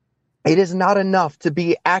 it is not enough to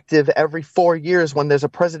be active every 4 years when there's a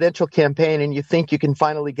presidential campaign and you think you can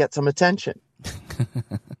finally get some attention.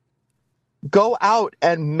 Go out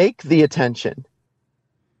and make the attention.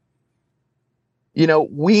 It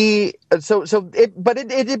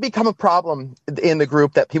did become a problem in the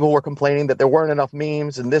group that people were complaining that there weren't enough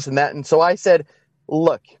memes and this and that. And so I said,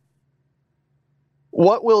 look,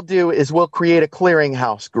 what we'll do is we'll create a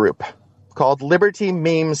clearinghouse group called Liberty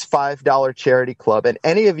Memes $5 Charity Club. And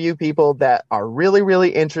any of you people that are really, really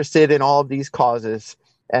interested in all of these causes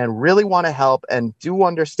and really want to help and do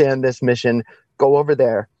understand this mission, go over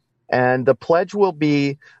there. And the pledge will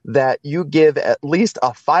be that you give at least a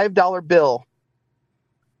 $5 bill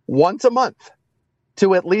once a month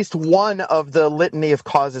to at least one of the litany of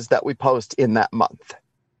causes that we post in that month.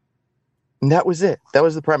 And that was it. That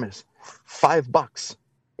was the premise. $5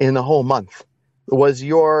 in the whole month was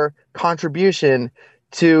your contribution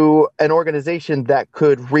to an organization that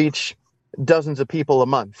could reach dozens of people a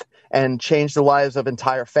month and change the lives of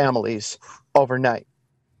entire families overnight.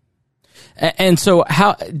 And so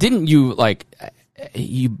how didn't you I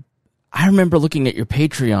remember looking at your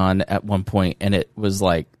Patreon at one point, and it was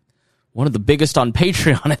like one of the biggest on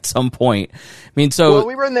Patreon at some point. I mean, so well,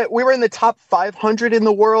 we were in the top 500 in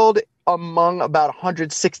the world among about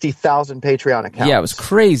 160,000 Patreon accounts. Yeah, it was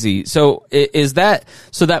crazy. So that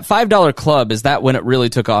 $5 club, is that when it really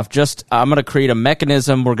took off? Just, I'm going to create a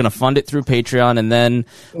mechanism, we're going to fund it through Patreon, and then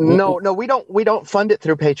No, we don't fund it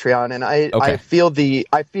through Patreon, and I feel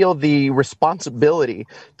the responsibility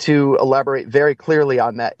to elaborate very clearly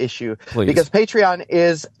on that issue. Please. Because Patreon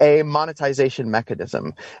is a monetization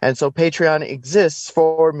mechanism. And so Patreon exists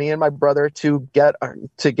for me and my brother to get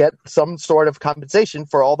some sort of compensation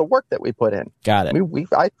for all the work that we put in. Got it.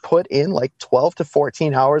 I put in like 12 to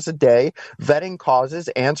 14 hours a day, vetting causes,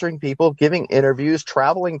 answering people, giving interviews,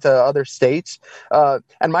 traveling to other states.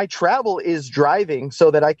 And my travel is driving so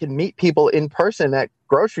that I can meet people in person at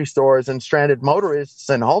grocery stores and stranded motorists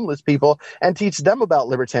and homeless people and teach them about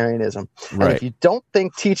libertarianism. Right. And if you don't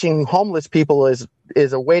think teaching homeless people is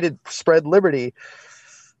a way to spread liberty,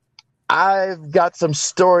 I've got some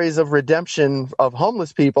stories of redemption of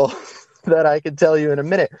homeless people that I can tell you in a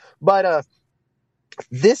minute. But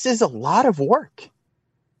this is a lot of work.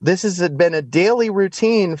 This has been a daily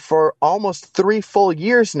routine for almost 3 full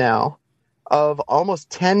years now of almost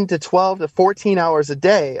 10 to 12 to 14 hours a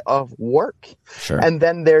day of work. Sure. And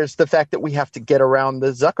then there's the fact that we have to get around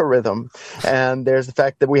the Zuckerism, and there's the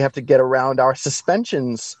fact that we have to get around our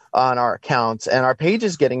suspensions on our accounts and our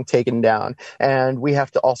pages getting taken down. And we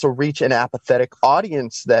have to also reach an apathetic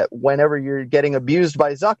audience that whenever you're getting abused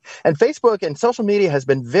by Zuck, and Facebook and social media has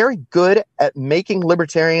been very good at making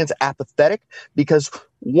libertarians apathetic, because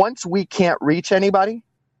once we can't reach anybody,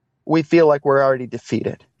 we feel like we're already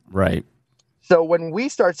defeated. Right. So when we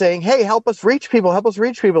start saying, hey, help us reach people,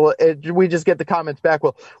 we just get the comments back,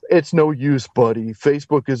 well, it's no use, buddy.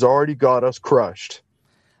 Facebook has already got us crushed.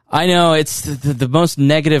 I know it's the most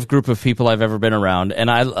negative group of people I've ever been around,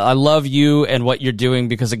 and I love you and what you're doing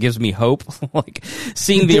because it gives me hope. Like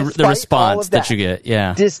seeing the response that you get.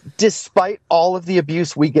 Yeah. Despite all of the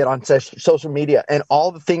abuse we get on social media and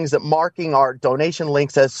all the things that marking our donation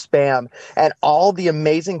links as spam and all the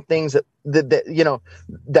amazing things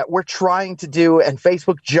that we're trying to do, and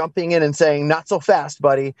Facebook jumping in and saying, "Not so fast,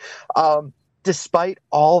 buddy." Despite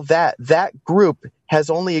all that group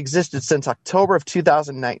has only existed since October of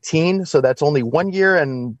 2019. So that's only 1 year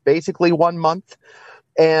and basically 1 month.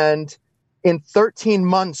 And in 13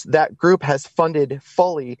 months, that group has funded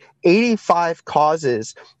fully 85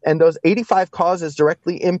 causes. And those 85 causes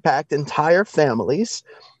directly impact entire families.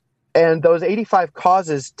 And those 85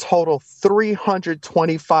 causes total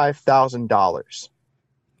 $325,000.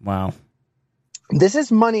 Wow. This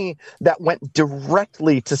is money that went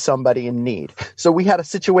directly to somebody in need. So we had a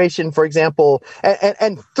situation, for example,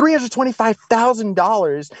 and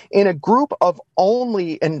 $325,000 in a group of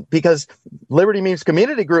only, and because Liberty Memes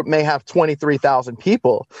Community Group may have 23,000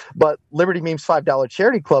 people, but Liberty Memes $5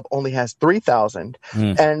 Charity Club only has 3,000.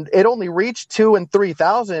 And it only reached 2,000 and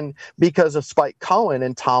 3,000 because of Spike Cohen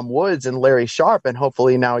and Tom Woods and Larry Sharp, and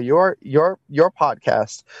hopefully now your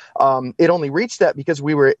podcast. It only reached that because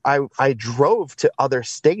I drove to other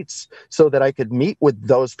states so that I could meet with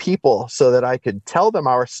those people, so that I could tell them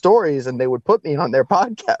our stories and they would put me on their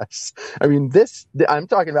podcasts. I mean, I'm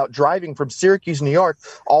talking about driving from Syracuse, New York,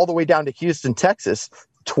 all the way down to Houston, Texas,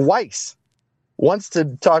 twice. Once to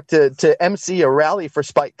talk to MC a rally for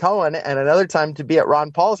Spike Cohen, and another time to be at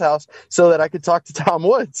Ron Paul's house so that I could talk to Tom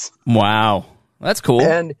Woods. Wow. That's cool.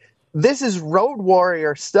 And this is road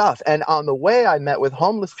warrior stuff. And on the way, I met with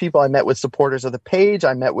homeless people. I met with supporters of the page.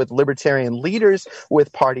 I met with libertarian leaders,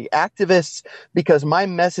 with party activists, because my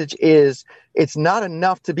message is it's not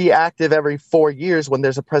enough to be active every 4 years when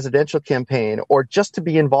there's a presidential campaign or just to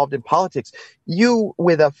be involved in politics. You,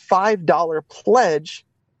 with a $5 pledge,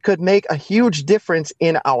 could make a huge difference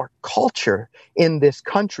in our culture in this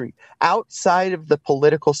country outside of the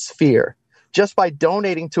political sphere. Just by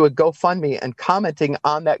donating to a GoFundMe and commenting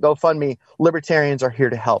on that GoFundMe, libertarians are here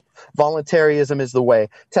to help. Voluntarism is the way.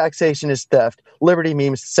 Taxation is theft. Liberty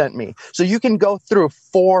Memes sent me. So you can go through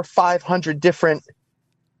 400 or 500 different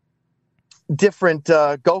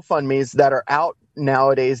GoFundMes that are out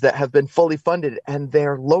nowadays that have been fully funded, and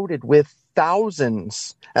they're loaded with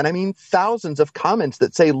thousands, and I mean thousands of comments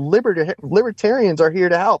that say libertarians are here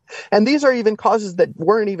to help. And these are even causes that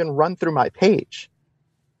weren't even run through my page,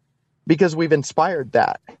 because we've inspired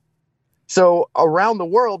that. So around the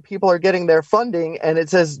world, people are getting their funding, and it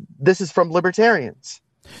says this is from libertarians.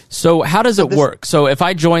 So how does it work? So if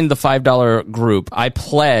I join the $5 group, I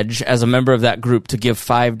pledge as a member of that group to give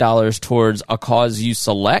 $5 towards a cause you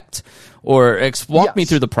select, or walk me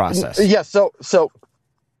through the process. Yes. So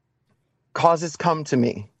causes come to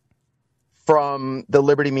me from the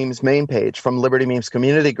Liberty Memes main page, from Liberty Memes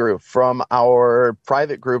Community Group, from our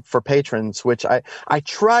private group for patrons, which I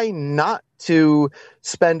try not to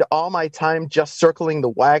spend all my time just circling the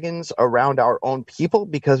wagons around our own people,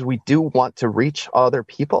 because we do want to reach other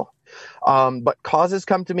people. But causes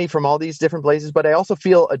come to me from all these different places, but I also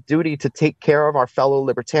feel a duty to take care of our fellow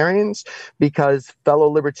libertarians, because fellow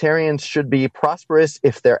libertarians should be prosperous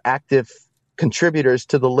if they're active contributors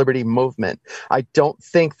to the liberty movement. I don't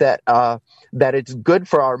think that it's good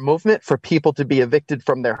for our movement for people to be evicted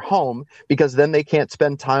from their home, because then they can't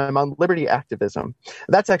spend time on liberty activism.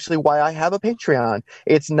 That's actually why I have a Patreon.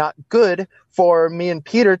 It's not good for me and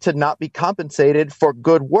Peter to not be compensated for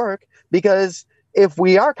good work, because if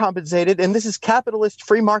we are compensated, and this is capitalist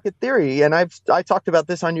free market theory, and I talked about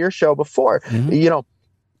this on your show before,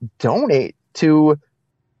 donate to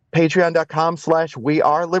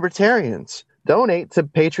patreon.com/wearelibertarians. Donate to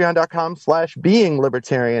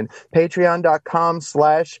patreon.com/being-libertarian,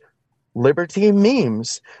 patreon.com/liberty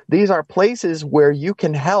memes. These are places where you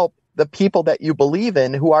can help the people that you believe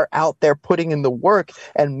in, who are out there putting in the work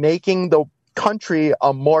and making the country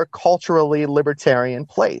a more culturally libertarian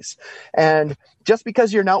place. And just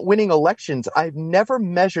because you're not winning elections, I've never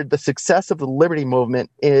measured the success of the liberty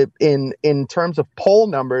movement in terms of poll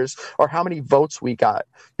numbers or how many votes we got,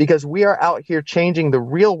 because we are out here changing the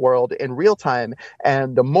real world in real time.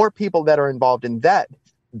 And the more people that are involved in that,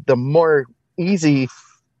 the more easy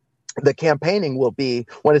the campaigning will be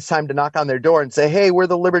when it's time to knock on their door and say, "Hey, we're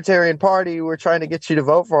the Libertarian Party. We're trying to get you to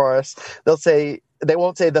vote for us." They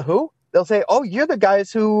won't say the who. They'll say, "Oh, you're the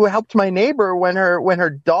guys who helped my neighbor when her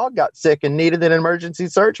dog got sick and needed an emergency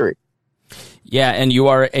surgery." Yeah, and you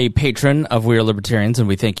are a patron of We Are Libertarians, and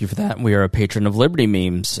we thank you for that. We are a patron of Liberty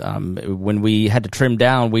Memes. When we had to trim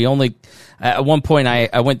down, we only at one point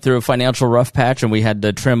I went through a financial rough patch, and we had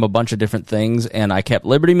to trim a bunch of different things, and I kept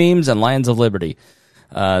Liberty Memes and Lions of Liberty.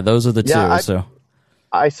 Those are the two.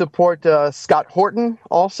 I support Scott Horton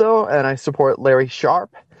also, and I support Larry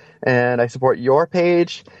Sharp, and I support your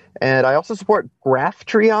page. And I also support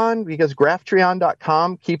Graphtreon, because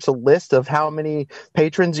Graphtreon.com keeps a list of how many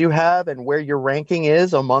patrons you have and where your ranking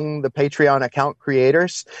is among the Patreon account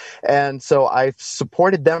creators. And so I've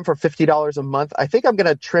supported them for $50 a month. I think I'm going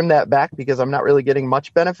to trim that back because I'm not really getting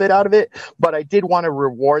much benefit out of it. But I did want to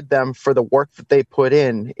reward them for the work that they put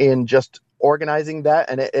in just organizing that,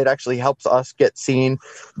 and it actually helps us get seen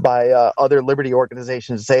by other liberty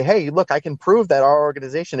organizations to say, hey, look, I can prove that our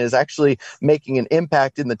organization is actually making an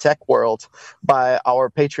impact in the tech world by our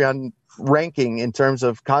Patreon ranking in terms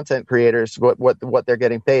of content creators, what they're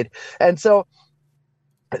getting paid. And so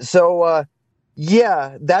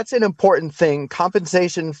yeah, that's an important thing.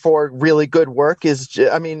 Compensation for really good work is,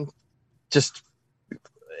 just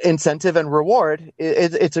incentive and reward.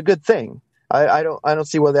 It's a good thing. I don't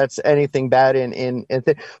see whether that's anything bad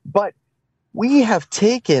but we have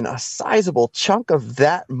taken a sizable chunk of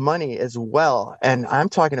that money as well, and I'm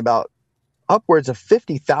talking about upwards of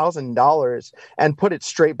 $50,000, and put it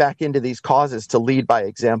straight back into these causes to lead by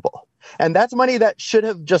example. And that's money that should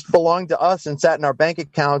have just belonged to us and sat in our bank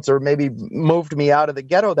accounts, or maybe moved me out of the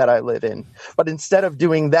ghetto that I live in. But instead of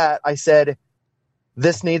doing that, I said,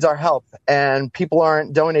 this needs our help, and people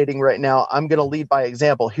aren't donating right now. I'm going to lead by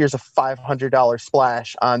example. Here's a $500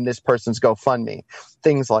 splash on this person's GoFundMe.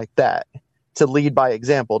 Things like that, to lead by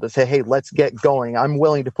example, to say, hey, let's get going. I'm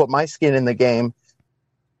willing to put my skin in the game.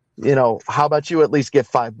 How about you at least give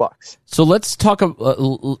 $5? So let's talk,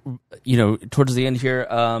 towards the end here.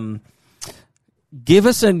 Give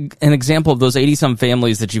us an example of those 80-some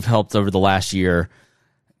families that you've helped over the last year.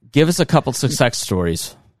 Give us a couple success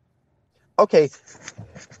stories. Okay.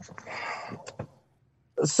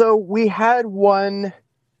 So we had one.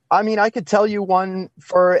 I could tell you one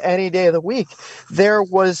for any day of the week. There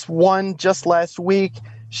was one just last week.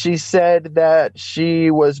 She said that she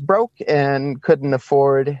was broke and couldn't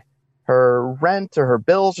afford her rent or her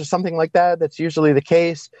bills or something like that. That's usually the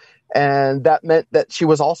case. And that meant that she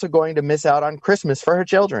was also going to miss out on Christmas for her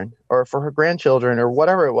children or for her grandchildren or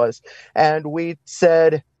whatever it was. And we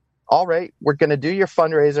said, all right, we're going to do your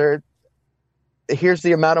fundraiser. Here's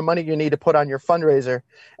the amount of money you need to put on your fundraiser,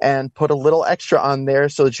 and put a little extra on there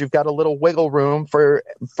so that you've got a little wiggle room for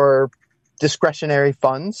discretionary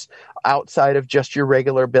funds outside of just your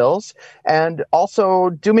regular bills. And also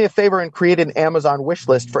do me a favor and create an Amazon wish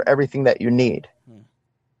list for everything that you need.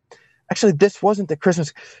 Actually, this wasn't the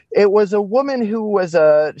Christmas. It was a woman who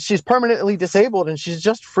she's permanently disabled, and she's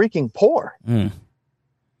just freaking poor.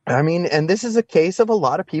 And this is a case of a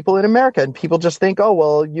lot of people in America, and people just think, oh,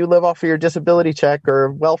 well, you live off of your disability check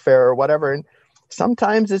or welfare or whatever. And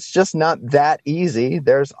sometimes it's just not that easy.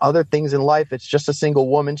 There's other things in life. It's just a single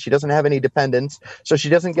woman. She doesn't have any dependents, so she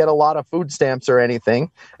doesn't get a lot of food stamps or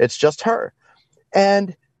anything. It's just her.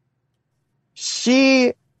 And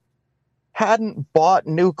she hadn't bought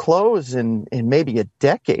new clothes in maybe a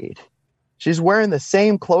decade. She's wearing the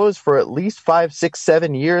same clothes for at least 5, 6,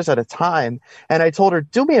 7 years at a time. And I told her,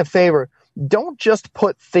 do me a favor. Don't just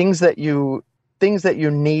put things that you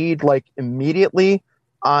need like immediately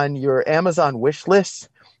on your Amazon wish list.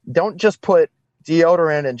 Don't just put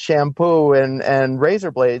deodorant and shampoo and razor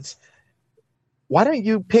blades. Why don't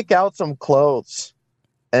you pick out some clothes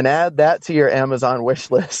and add that to your Amazon wish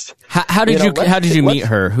list? How did you meet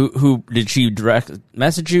her? Who did she direct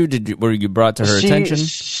message you? Were you brought to her attention?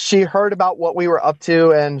 She heard about what we were up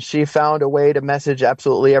to, and she found a way to message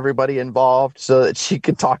absolutely everybody involved so that she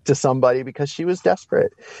could talk to somebody, because she was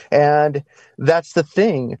desperate. And that's the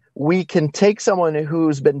thing. We can take someone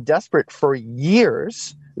who's been desperate for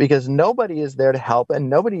years, because nobody is there to help and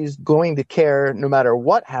nobody's going to care no matter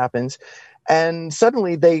what happens. And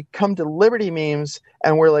suddenly they come to Liberty Memes,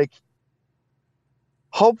 and we're like,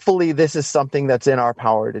 hopefully this is something that's in our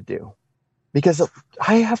power to do. Because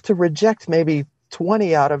I have to reject maybe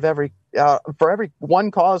 20 out of for every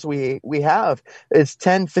one cause we have. It's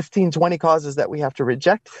 10, 15, 20 causes that we have to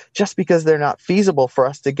reject just because they're not feasible for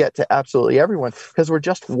us to get to absolutely everyone, because we're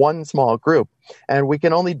just one small group. And we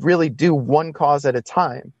can only really do one cause at a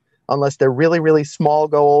time, unless they're really, really small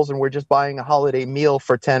goals and we're just buying a holiday meal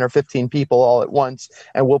for 10 or 15 people all at once,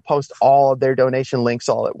 and we'll post all of their donation links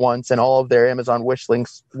all at once and all of their Amazon wish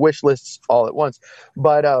lists all at once.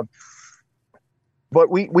 But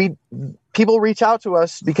we people reach out to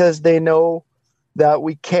us because they know that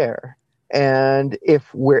we care. And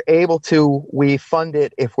if we're able to, we fund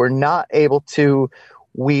it. If we're not able to,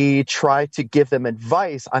 we try to give them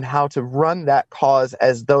advice on how to run that cause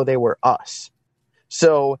as though they were us.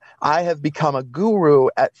 So I have become a guru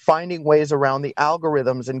at finding ways around the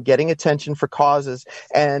algorithms and getting attention for causes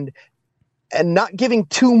and not giving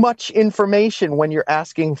too much information when you're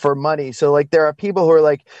asking for money. So like there are people who are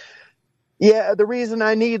like, yeah, the reason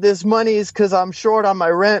I need this money is because I'm short on my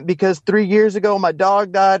rent because 3 years ago my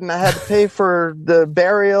dog died and I had to pay for the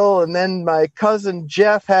burial. And then my cousin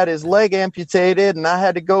Jeff had his leg amputated and I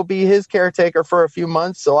had to go be his caretaker for a few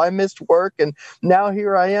months. So I missed work and now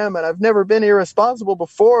here I am. And I've never been irresponsible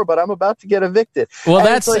before, but I'm about to get evicted. Well,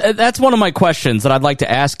 that's one of my questions that I'd like to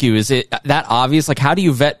ask you. Is it that obvious? Like, how do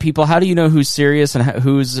you vet people? How do you know who's serious and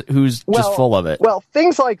who's just full of it? Well,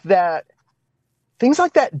 things like that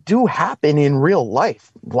do happen in real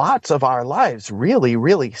life. Lots of our lives really,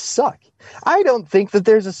 really suck. I don't think that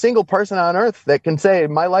there's a single person on earth that can say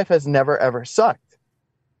my life has never, ever sucked.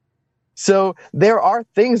 So there are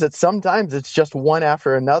things that sometimes it's just one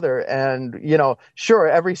after another. And, sure,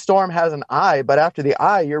 every storm has an eye, but after the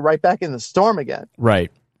eye, you're right back in the storm again.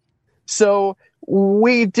 Right. So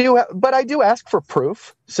we do, but I do ask for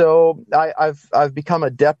proof. So I've become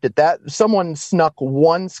adept at that. Someone snuck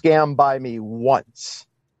one scam by me once,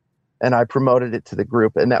 and I promoted it to the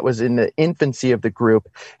group, and that was in the infancy of the group.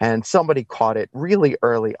 And somebody caught it really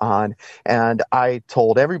early on, and I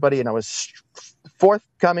told everybody, and I was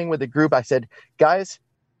forthcoming with the group. I said, "Guys,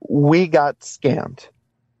 we got scammed.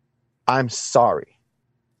 I'm sorry.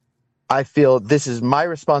 I feel this is my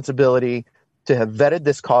responsibility to have vetted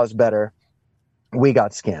this cause better. We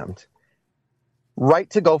got scammed. Write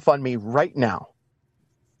to GoFundMe right now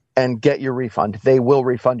and get your refund. They will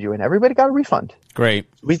refund you." And everybody got a refund. Great.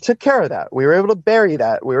 We took care of that. We were able to bury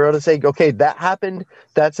that. We were able to say, okay, that happened.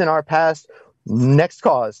 That's in our past. Next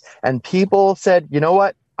cause. And people said, you know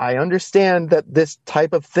what? I understand that this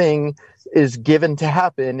type of thing is given to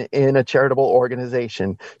happen in a charitable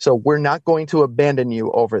organization. So we're not going to abandon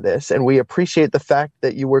you over this. And we appreciate the fact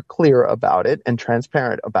that you were clear about it and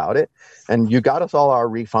transparent about it. And you got us all our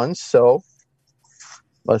refunds. So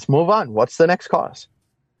let's move on. What's the next cause?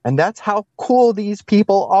 And that's how cool these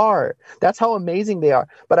people are. That's how amazing they are.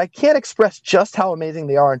 But I can't express just how amazing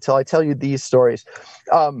they are until I tell you these stories.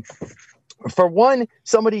 For one,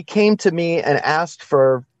 somebody came to me and asked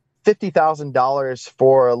for $50,000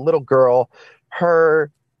 for a little girl.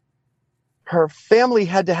 Her family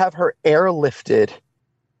had to have her airlifted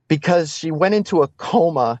because she went into a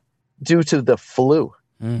coma due to the flu.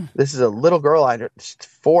 This is a little girl,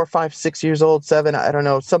 4, 5, 6 years old, 7, I don't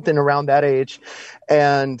know, something around that age.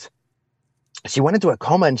 And she went into a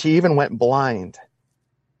coma and she even went blind.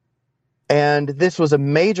 And this was a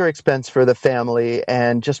major expense for the family.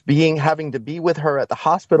 And just having to be with her at the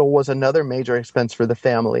hospital was another major expense for the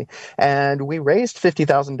family. And we raised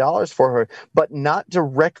 $50,000 for her, but not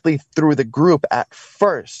directly through the group at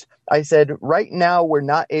first. I said, right now, we're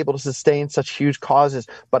not able to sustain such huge causes,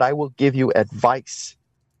 but I will give you advice.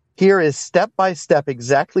 Here is step by step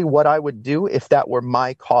exactly what I would do if that were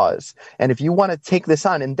my cause. And if you want to take this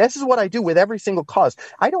on, and this is what I do with every single cause,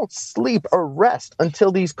 I don't sleep or rest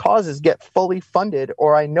until these causes get fully funded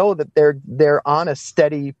or I know that they're on a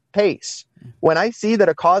steady pace. When I see that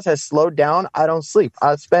a cause has slowed down, I don't sleep.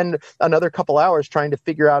 I'll spend another couple hours trying to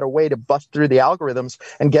figure out a way to bust through the algorithms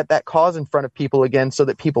and get that cause in front of people again so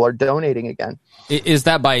that people are donating again. Is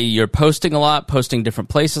that by you're posting a lot, posting different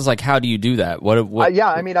places? Like, how do you do that?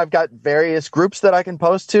 Yeah, I mean, I've got various groups that I can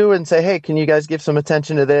post to and say, hey, can you guys give some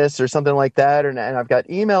attention to this or something like that? And I've got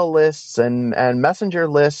email lists and messenger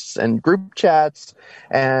lists and group chats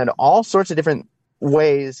and all sorts of different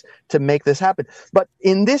ways to make this happen. But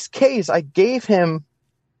in this case, I gave him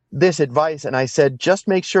this advice and I said, just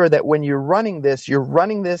make sure that when you're running this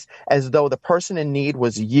as though the person in need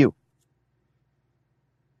was you.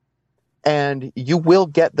 And you will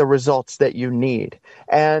get the results that you need.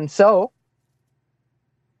 And so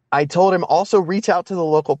I told him also reach out to the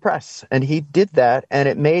local press. And he did that and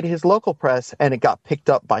it made his local press and it got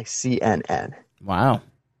picked up by CNN. Wow.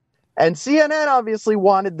 And CNN obviously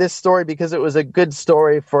wanted this story because it was a good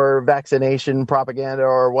story for vaccination propaganda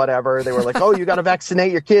or whatever. They were like, oh, you got to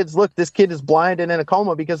vaccinate your kids. Look, this kid is blind and in a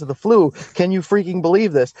coma because of the flu. Can you freaking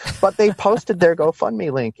believe this? But they posted their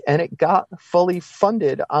GoFundMe link and it got fully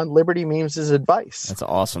funded on Liberty Memes' advice. That's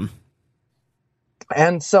awesome.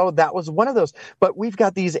 And so that was one of those. But we've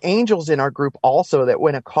got these angels in our group also that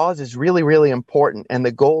when a cause is really, really important and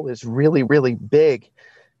the goal is really, really big,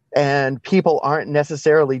 and people aren't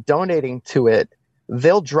necessarily donating to it,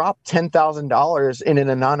 they'll drop $10,000 in an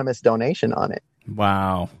anonymous donation on it.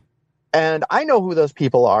 Wow. And I know who those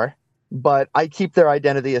people are. but I keep their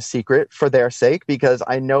identity a secret for their sake, because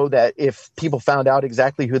I know that if people found out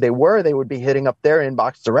exactly who they were, they would be hitting up their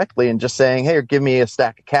inbox directly and just saying, hey, give me a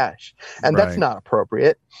stack of cash. And that's not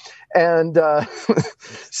appropriate. And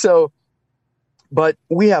but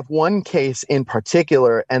we have one case in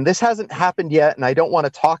particular, and this hasn't happened yet, and I don't want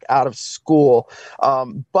to talk out of school,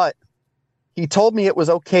 but he told me it was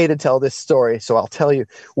okay to tell this story, so I'll tell you.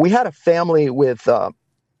 We had a family with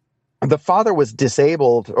the father was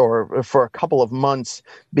disabled or for a couple of months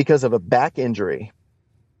because of a back injury.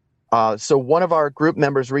 So one of our group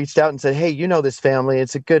members reached out and said, hey, you know this family.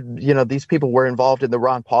 It's a good, these people were involved in the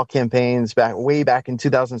Ron Paul campaigns way back in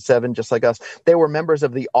 2007, just like us. They were members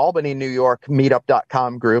of the Albany, New York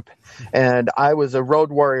meetup.com group. And I was a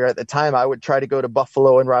road warrior at the time. I would try to go to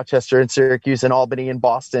Buffalo and Rochester and Syracuse and Albany and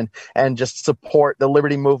Boston and just support the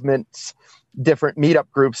liberty movement's different meetup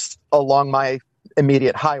groups along my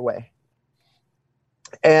immediate highway.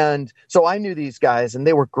 And so I knew these guys, and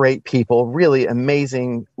they were great people, really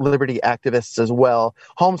amazing liberty activists as well,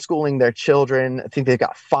 homeschooling their children. I think they've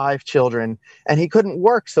got 5 children, and he couldn't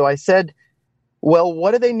work. So I said, well,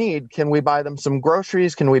 what do they need? Can we buy them some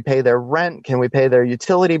groceries? Can we pay their rent? Can we pay their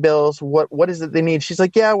utility bills? What is it they need? She's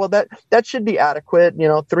like, yeah, well, that should be adequate.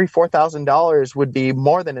 $3,000-$4,000 would be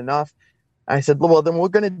more than enough. I said, well, then we're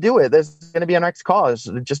going to do it. There's going to be a next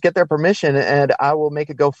cause. Just get their permission, and I will make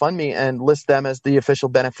a GoFundMe and list them as the official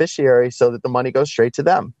beneficiary so that the money goes straight to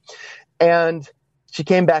them. And she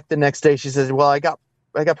came back the next day. She says, well, I got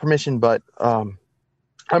permission, but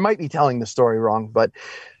I might be telling the story wrong. But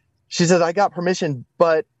she says, I got permission,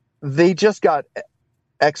 but they just got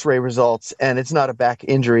X-ray results, and it's not a back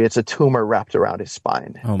injury. It's a tumor wrapped around his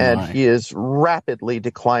spine. And he is rapidly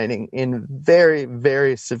declining in very,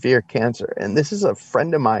 very severe cancer. And this is a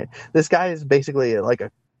friend of mine. This guy is basically like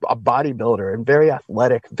a bodybuilder and very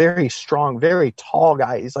athletic, very strong, very tall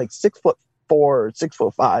guy. He's like 6'4" or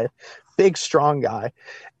 6'5", big, strong guy.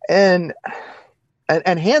 And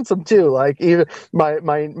handsome too. Like even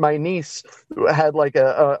my niece had like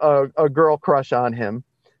a girl crush on him.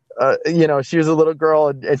 She was a little girl,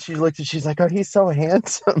 and she looked and she's like, oh, he's so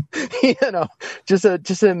handsome. Just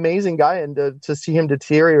an amazing guy. And to see him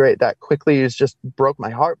deteriorate that quickly just broke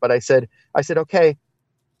my heart. But I said, okay,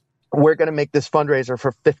 we're going to make this fundraiser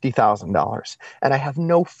for $50,000. And I have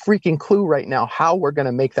no freaking clue right now how we're going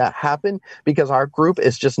to make that happen, because our group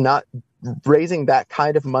is just not raising that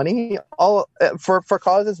kind of money all for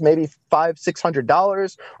causes, maybe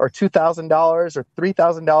 $500-$600 or $2,000 or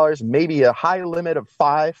 $3,000, maybe a high limit of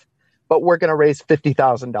 $5,000, but we're going to raise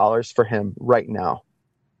 $50,000 for him right now.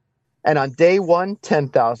 And on day 1,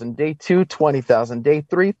 $10,000, day 2, $20,000, day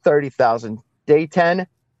 3, $30,000, day 10,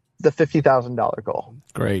 the $50,000 goal.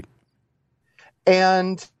 Great.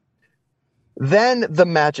 And then the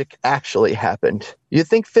magic actually happened. You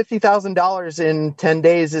think $50,000 in 10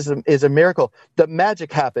 days is a miracle. The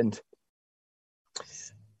magic happened.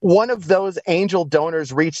 One of those angel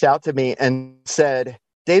donors reached out to me and said,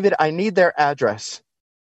 David, I need their address,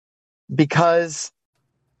 because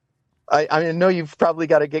I know you've probably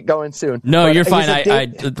got to get going soon. No, you're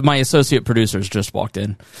fine. My associate producers just walked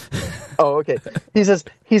in. Oh, okay. He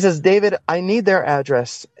says, David, I need their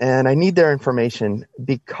address and I need their information,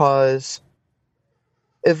 because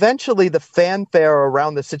eventually the fanfare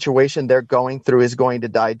around the situation they're going through is going to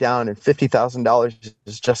die down, and $50,000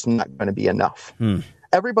 is just not going to be enough.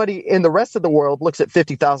 Everybody in the rest of the world looks at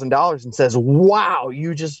 $50,000 and says, wow,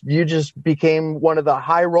 you just became one of the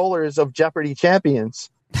high rollers of Jeopardy champions.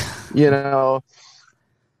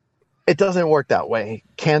 It doesn't work that way.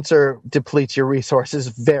 Cancer depletes your resources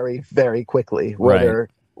very, very quickly, whether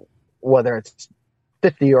it's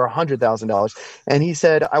 $50,000 or $100,000. And he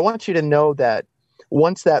said, I want you to know that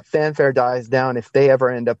once that fanfare dies down, if they ever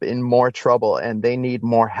end up in more trouble and they need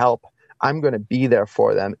more help, I'm going to be there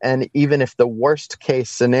for them. And even if the worst case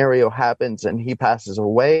scenario happens and he passes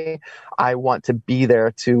away, I want to be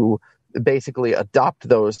there to basically adopt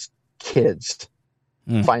those kids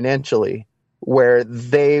financially, where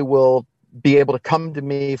they will be able to come to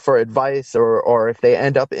me for advice, or if they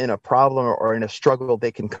end up in a problem or in a struggle,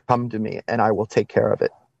 they can come to me and I will take care of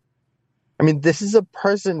it. I mean, this is a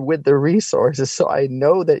person with the resources, so I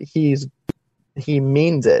know that he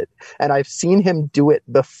means it, and I've seen him do it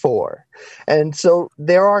before. And so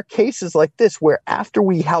there are cases like this where after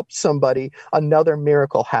we help somebody, another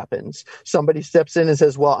miracle happens. Somebody steps in and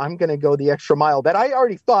says, well, I'm going to go the extra mile. That I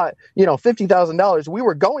already thought, $50,000, we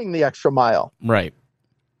were going the extra mile. Right.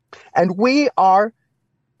 And we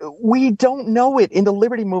don't know it in the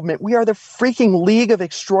liberty movement. We are the freaking League of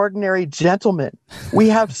Extraordinary Gentlemen. We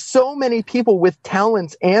have so many people with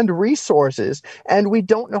talents and resources, and we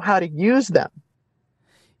don't know how to use them.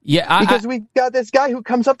 Yeah, because we got this guy who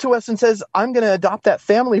comes up to us and says, "I'm going to adopt that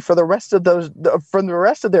family for the rest of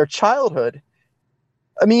their childhood."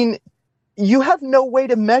 I mean, you have no way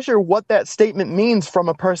to measure what that statement means from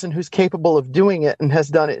a person who's capable of doing it and has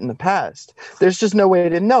done it in the past. There's just no way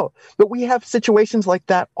to know. But we have situations like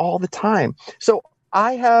that all the time. So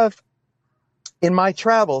I have, in my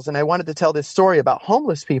travels, and I wanted to tell this story about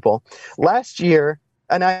homeless people last year.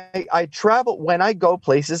 And I travel, when I go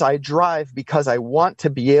places, I drive because I want to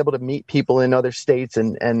be able to meet people in other states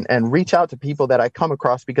and reach out to people that I come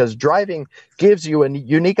across, because driving gives you a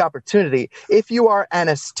unique opportunity. If you are an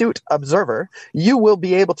astute observer, you will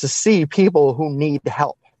be able to see people who need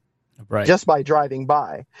help. Right. Just by driving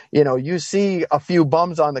by. You see a few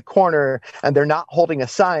bums on the corner and they're not holding a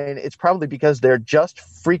sign. It's probably because they're just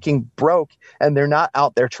freaking broke and they're not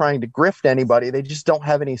out there trying to grift anybody. They just don't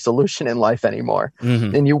have any solution in life anymore.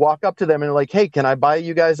 Mm-hmm. And you walk up to them and you're like, "Hey, can I buy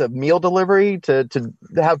you guys a meal delivery to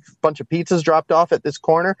have a bunch of pizzas dropped off at this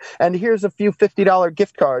corner? And here's a few $50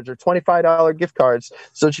 gift cards or $25 gift cards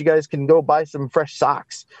so that you guys can go buy some fresh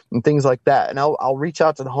socks," and things like that. And I'll reach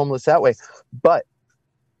out to the homeless that way. But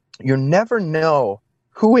you never know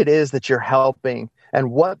who it is that you're helping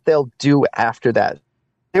and what they'll do after that.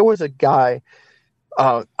 There was a guy,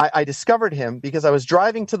 I discovered him because I was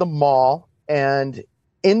driving to the mall, and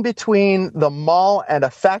in between the mall and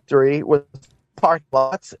a factory was parking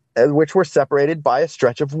lots, which were separated by a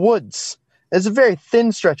stretch of woods. It's a very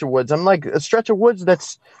thin stretch of woods. I'm like, a stretch of woods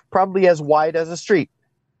that's probably as wide as a street.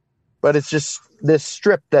 But it's just this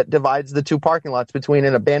strip that divides the two parking lots between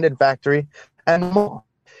an abandoned factory and the mall.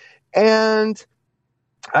 And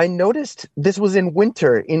I noticed this was in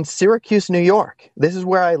winter in Syracuse, New York. This is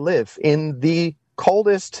where I live, in the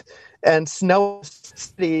coldest and snowiest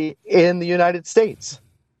city in the United States.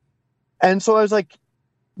 And so I was like,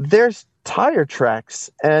 there's tire tracks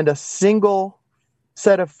and a single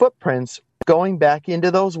set of footprints going back into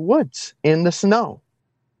those woods in the snow.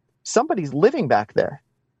 Somebody's living back there.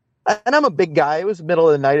 And I'm a big guy. It was the middle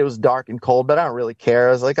of the night. It was dark and cold, but I don't really care.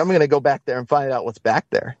 I was like, I'm going to go back there and find out what's back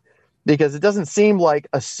there. Because it doesn't seem like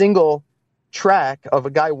a single track of a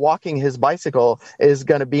guy walking his bicycle is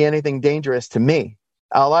going to be anything dangerous to me.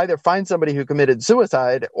 I'll either find somebody who committed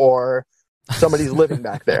suicide or somebody's living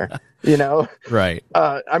back there, Right.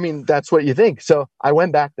 I mean, that's what you think. So I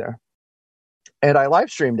went back there and I live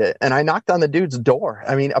streamed it and I knocked on the dude's door.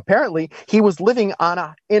 I mean, apparently he was living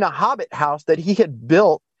in a hobbit house that he had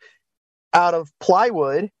built out of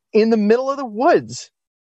plywood in the middle of the woods.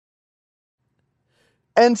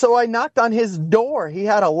 And so I knocked on his door. He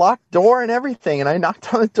had a locked door and everything. And I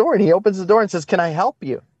knocked on the door and he opens the door and says, "Can I help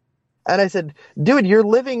you?" And I said, "Dude, you're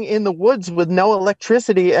living in the woods with no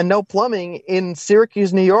electricity and no plumbing in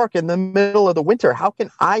Syracuse, New York in the middle of the winter. How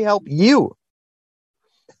can I help you?"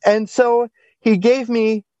 And so he gave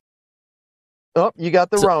me, oh, you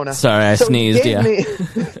got the Rona. Sorry, I sneezed.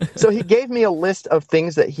 So he gave me a list of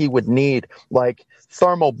things that he would need, like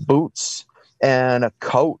thermal boots and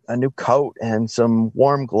a new coat and some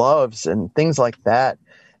warm gloves and things like that.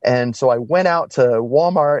 And so I went out to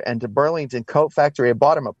Walmart and to Burlington Coat Factory. I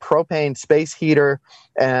bought him a propane space heater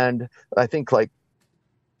and I think like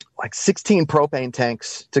 16 propane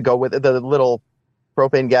tanks to go with it, the little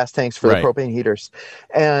propane gas tanks for the propane heaters.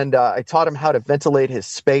 And I taught him how to ventilate his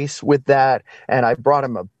space with that. And I brought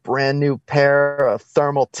him a brand new pair of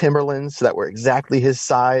thermal Timberlands that were exactly his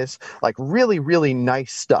size, like really, really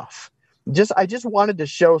nice stuff. I just wanted to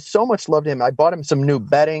show so much love to him. I bought him some new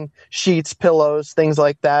bedding, sheets, pillows, things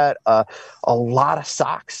like that. A lot of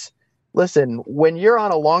socks. Listen, when you're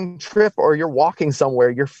on a long trip or you're walking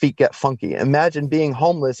somewhere, your feet get funky. Imagine being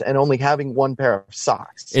homeless and only having one pair of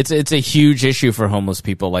socks. It's a huge issue for homeless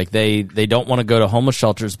people. Like they don't want to go to homeless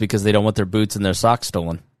shelters because they don't want their boots and their socks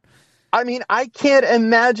stolen. I mean, I can't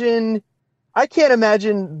imagine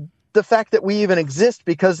the fact that we even exist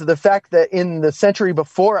because of the fact that in the century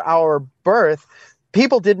before our birth,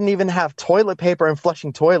 people didn't even have toilet paper and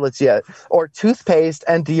flushing toilets yet, or toothpaste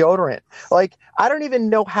and deodorant. Like, I don't even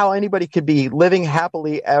know how anybody could be living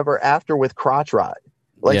happily ever after with crotch rot.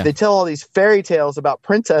 Like, They tell all these fairy tales about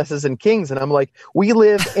princesses and kings, and I'm like, we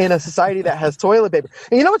live in a society that has toilet paper.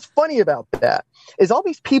 And you know what's funny about that is all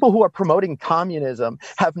these people who are promoting communism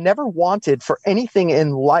have never wanted for anything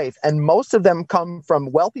in life, and most of them come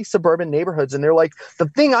from wealthy suburban neighborhoods, and they're like, the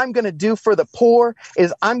thing I'm going to do for the poor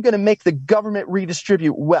is I'm going to make the government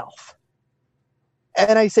redistribute wealth.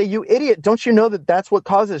 And I say, you idiot, don't you know that that's what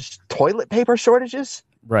causes toilet paper shortages?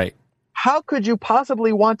 Right. How could you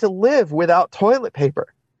possibly want to live without toilet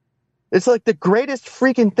paper? It's like the greatest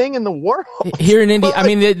freaking thing in the world. Here in India, I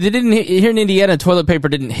mean, they didn't. Here in Indiana, toilet paper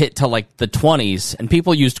didn't hit till like the 20s, and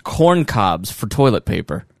people used corn cobs for toilet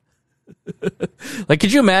paper. Like,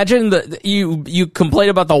 could you imagine that you complain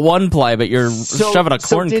about the one ply, but you're shoving a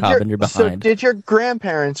corn cob in your behind? So did your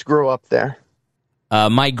grandparents grow up there?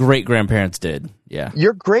 My great-grandparents did, yeah.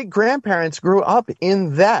 Your great-grandparents grew up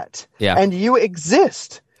in that. Yeah. And you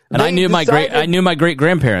exist. And I knew my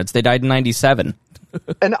great-grandparents. They died in 97.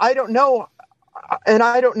 And I don't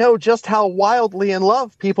know just how wildly in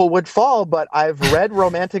love people would fall, but I've read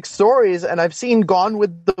romantic stories and I've seen Gone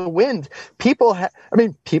with the Wind. People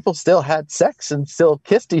still had sex and still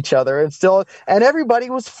kissed each other and everybody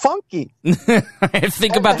was funky. I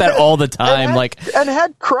think about that all the time. And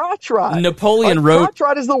had crotch rot. Napoleon wrote... Crotch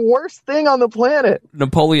rot is the worst thing on the planet.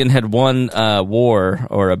 Napoleon had won a war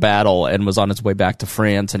or a battle and was on his way back to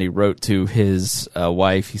France, and he wrote to his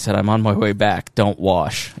wife. He said, "I'm on my way back. Don't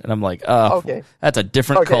wash." And I'm like, oh, okay. That's a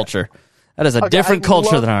different culture. That is a different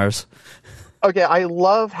culture than ours. Okay, I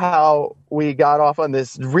love how we got off on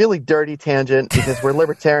this really dirty tangent because we're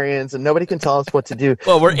libertarians and nobody can tell us what to do.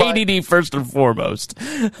 Well, we're ADD first and foremost.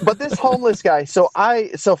 But this homeless guy, so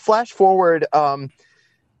flash forward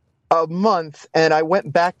a month, and I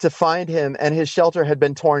went back to find him, and his shelter had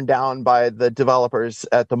been torn down by the developers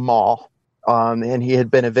at the mall, and he had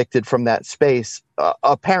been evicted from that space,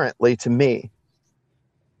 apparently to me.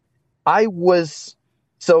 I was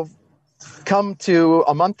come to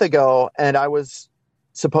a month ago, and I was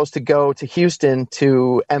supposed to go to Houston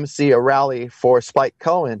to MC a rally for Spike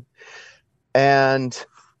Cohen. And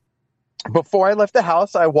before I left the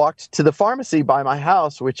house, I walked to the pharmacy by my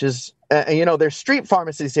house, which is, there's street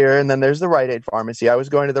pharmacies here, and then there's the Rite Aid pharmacy. I was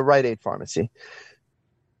going to the Rite Aid pharmacy.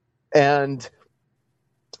 And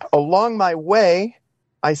along my way,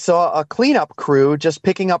 I saw a cleanup crew just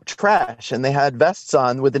picking up trash, and they had vests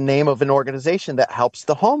on with the name of an organization that helps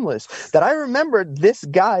the homeless that I remembered this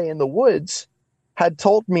guy in the woods had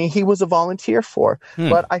told me he was a volunteer for.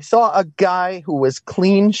 But I saw a guy who was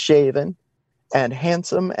clean shaven and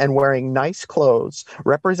handsome and wearing nice clothes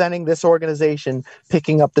representing this organization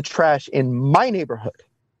picking up the trash in my neighborhood.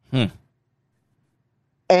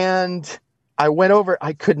 And I went over,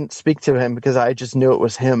 I couldn't speak to him because I just knew it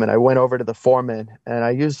was him. And I went over to the foreman, and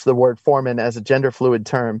I used the word foreman as a gender fluid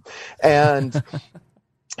term. And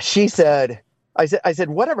I said,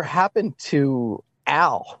 whatever happened to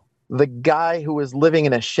Al, the guy who was living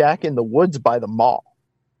in a shack in the woods by the mall?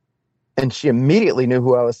 And she immediately knew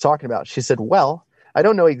who I was talking about. She said, well, I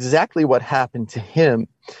don't know exactly what happened to him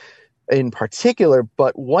in particular,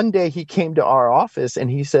 but one day he came to our office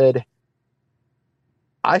and he said,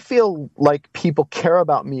 I feel like people care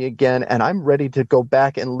about me again, and I'm ready to go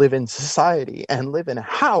back and live in society and live in a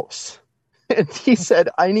house. And he said,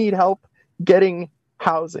 I need help getting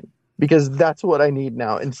housing because that's what I need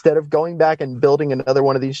now, instead of going back and building another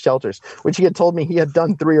one of these shelters, which he had told me he had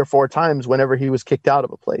done 3 or 4 times whenever he was kicked out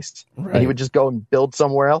of a place. Right. And he would just go and build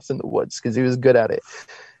somewhere else in the woods because he was good at it.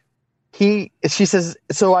 She says,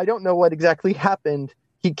 so I don't know what exactly happened.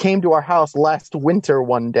 He came to our house last winter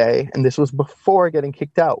one day, and this was before getting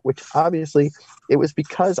kicked out, which obviously it was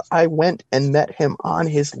because I went and met him on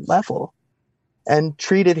his level and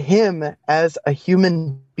treated him as a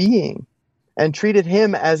human being and treated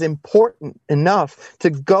him as important enough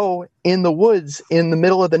to go in the woods in the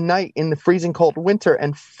middle of the night in the freezing cold winter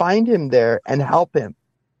and find him there and help him.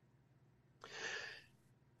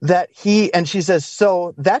 And she says,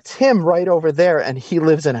 so that's him right over there, and he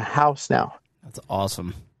lives in a house now. That's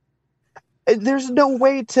awesome. There's no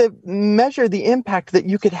way to measure the impact that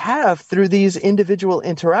you could have through these individual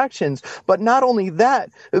interactions. But not only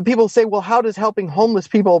that, people say, well, how does helping homeless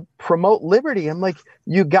people promote liberty? I'm like,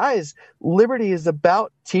 you guys, liberty is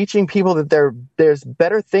about teaching people that there's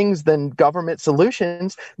better things than government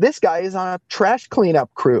solutions. This guy is on a trash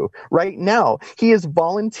cleanup crew right now. He is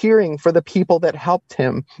volunteering for the people that helped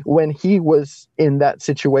him when he was in that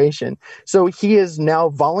situation. So he is now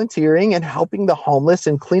volunteering and helping the homeless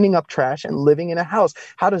and cleaning up trash and living in a house.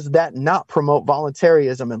 How does that not promote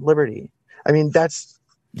voluntarism and liberty? I mean, that's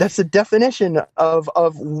the definition of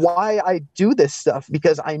why I do this stuff,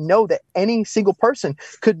 because I know that any single person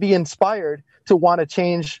could be inspired to want to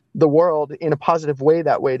change the world in a positive way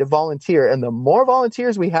that way, to volunteer. And the more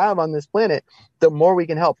volunteers we have on this planet, the more we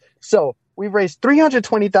can help. So we've raised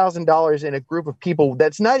 $320,000 in a group of people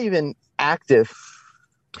that's not even active.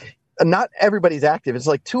 Not everybody's active. It's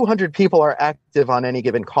like 200 people are active on any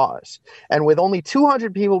given cause. And with only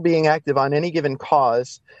 200 people being active on any given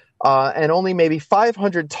cause, and only maybe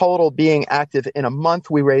 500 total being active in a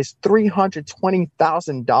month, we raised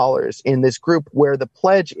 $320,000 in this group, where the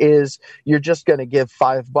pledge is you're just going to give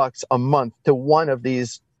 $5 a month to one of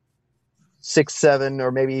these 6, 7,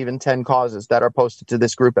 or maybe even 10 causes that are posted to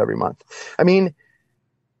this group every month. I mean,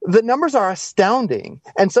 The numbers are astounding.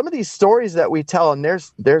 And some of these stories that we tell, and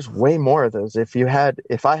there's way more of those.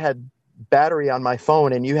 If I had battery on my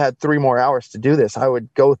phone and you had 3 more hours to do this, I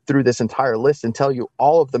would go through this entire list and tell you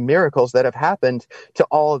all of the miracles that have happened to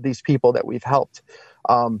all of these people that we've helped.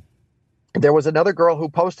 There was another girl who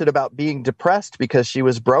posted about being depressed because she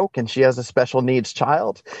was broke and she has a special needs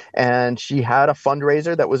child, and she had a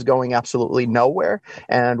fundraiser that was going absolutely nowhere.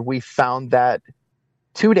 And we found that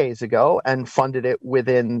 2 days ago and funded it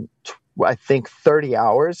within, I think, 30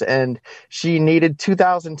 hours. And she needed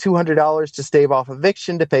 $2,200 to stave off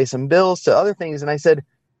eviction, to pay some bills, to other things. And I said,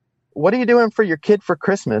 what are you doing for your kid for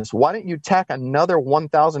Christmas? Why don't you tack another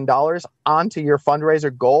 $1,000 onto your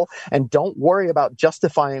fundraiser goal, and don't worry about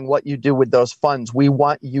justifying what you do with those funds. We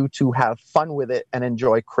want you to have fun with it and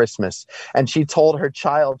enjoy Christmas. And she told her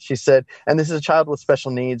child, she said, and this is a child with special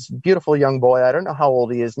needs, beautiful young boy. I don't know how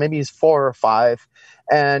old he is. Maybe he's 4 or 5.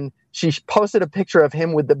 And she posted a picture of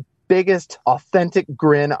him with the biggest authentic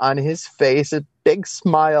grin on his face, a big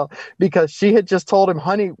smile, because she had just told him,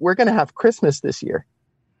 honey, we're going to have Christmas this year.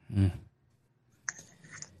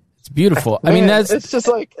 It's beautiful. I mean, and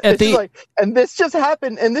this just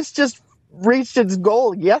happened, and this just reached its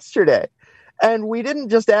goal yesterday. And we didn't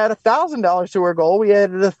just add $1,000 to her goal; we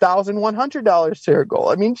added $1,100 to her goal.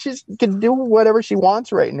 I mean, she can do whatever she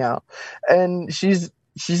wants right now, and she's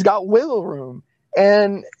got wiggle room.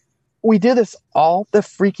 And we do this all the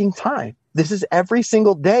freaking time. This is every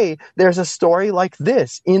single day. There's a story like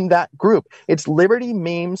this in that group. It's Liberty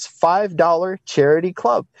Memes $5 charity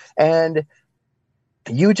club. And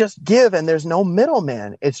you just give, and there's no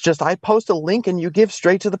middleman. It's just, I post a link and you give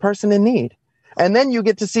straight to the person in need. And then you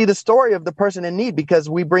get to see the story of the person in need, because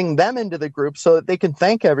we bring them into the group so that they can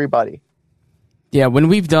thank everybody. Yeah, when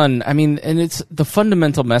we've done, I mean, and it's the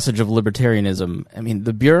fundamental message of libertarianism. I mean,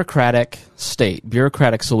 the bureaucratic state,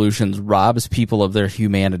 bureaucratic solutions robs people of their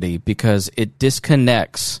humanity, because it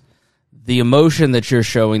disconnects the emotion that you're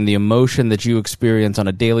showing, the emotion that you experience on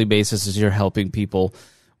a daily basis as you're helping people.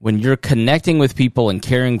 When you're connecting with people and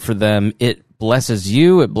caring for them, it blesses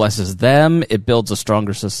you, it blesses them, it builds a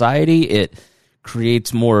stronger society, it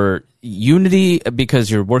creates more unity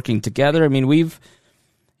because you're working together. I mean,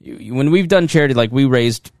 when we've done charity, like we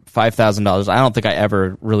raised $5,000. I don't think I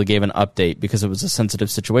ever really gave an update because it was a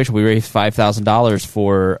sensitive situation. We raised $5,000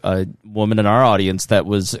 for a woman in our audience that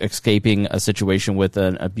was escaping a situation with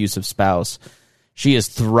an abusive spouse. She is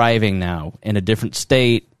thriving now in a different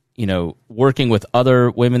state, working with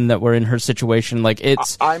other women that were in her situation. Like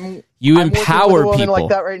I'm empower working with a woman people like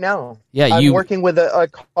that right now. Yeah, I'm working with a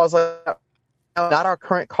cause like that. Not our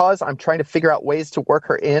current cause. I'm trying to figure out ways to work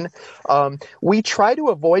her in. We try to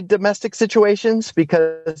avoid domestic situations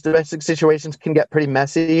because domestic situations can get pretty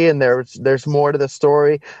messy, and there's more to the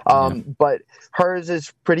story. But hers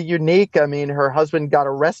is pretty unique. I mean, her husband got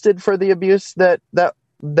arrested for the abuse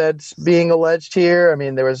that's being alleged here. I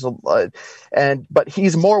mean, there was but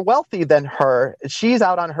he's more wealthy than her. She's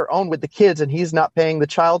out on her own with the kids, and he's not paying the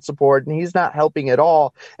child support, and he's not helping at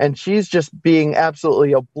all. And she's just being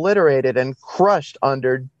absolutely obliterated and crushed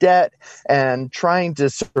under debt and trying to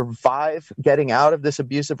survive getting out of this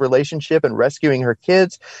abusive relationship and rescuing her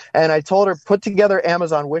kids. And I told her, put together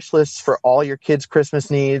Amazon wish lists for all your kids'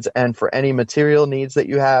 Christmas needs and for any material needs that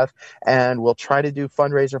you have, and we'll try to do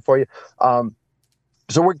fundraiser for you.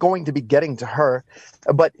 So we're going to be getting to her,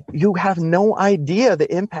 but you have no idea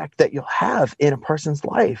the impact that you'll have in a person's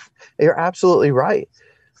life. You're absolutely right.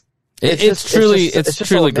 It's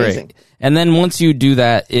truly great. And then once you do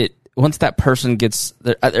that, once that person gets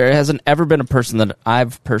there hasn't ever been a person that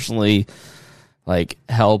I've personally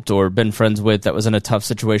helped or been friends with that was in a tough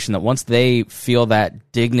situation, that once they feel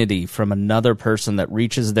that dignity from another person that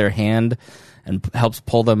reaches their hand and helps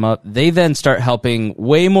pull them up, they then start helping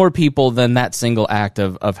way more people than that single act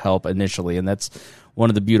of help initially. And that's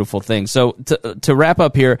one of the beautiful things. So to wrap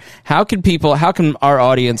up here, how can our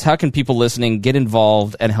audience, how can people listening get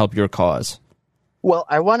involved and help your cause? Well,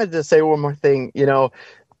 I wanted to say one more thing.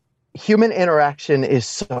 Human interaction is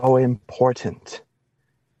so important.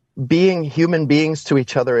 Being human beings to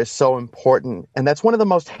each other is so important. And that's one of the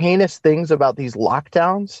most heinous things about these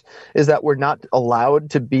lockdowns, is that we're not allowed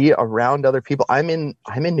to be around other people. I'm in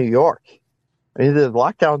New York. I mean, the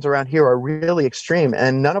lockdowns around here are really extreme,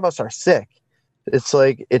 and none of us are sick.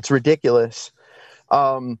 It's ridiculous.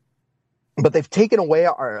 But they've taken away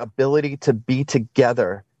our ability to be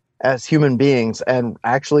together as human beings and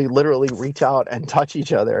actually literally reach out and touch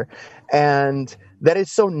each other. And that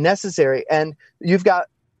is so necessary. And you've got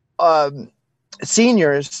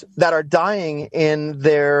seniors that are dying in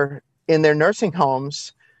their nursing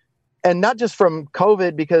homes and not just from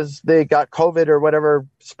COVID because they got COVID or whatever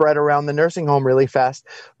spread around the nursing home really fast,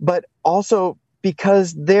 but also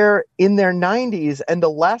because they're in their 90s and the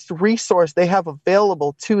last resource they have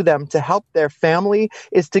available to them to help their family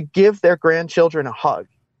is to give their grandchildren a hug.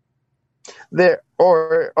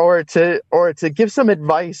 Or to give some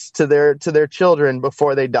advice to their children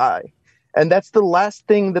before they die. And that's the last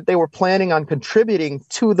thing that they were planning on contributing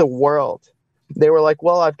to the world. They were like,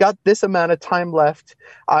 well, I've got this amount of time left.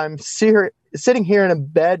 I'm sitting here in a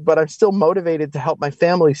bed, but I'm still motivated to help my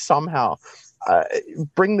family somehow.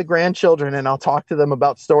 Bring the grandchildren and I'll talk to them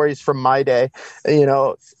about stories from my day. You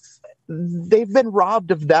know, they've been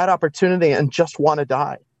robbed of that opportunity and just want to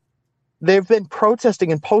die. They've been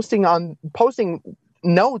protesting and posting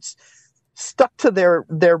notes stuck to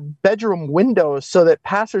their bedroom windows so that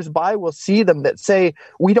passersby will see them that say,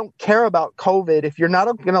 we don't care about COVID. If you're not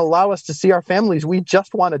going to allow us to see our families, we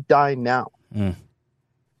just want to die now. Mm.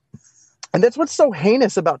 And that's what's so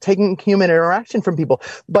heinous about taking human interaction from people.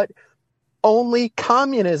 But only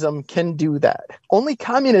communism can do that. Only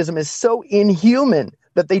communism is so inhuman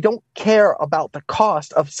that they don't care about the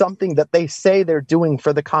cost of something that they say they're doing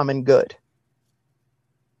for the common good.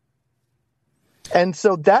 And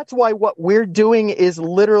so that's why what we're doing is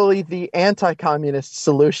literally the anti-communist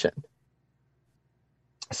solution.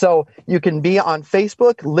 So you can be on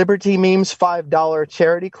Facebook, Liberty Memes $5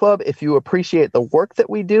 Charity Club. If you appreciate the work that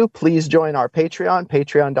we do, please join our Patreon,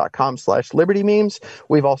 patreon.com/Liberty Memes.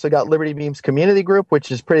 We've also got Liberty Memes Community Group,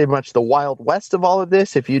 which is pretty much the Wild West of all of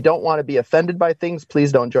this. If you don't want to be offended by things,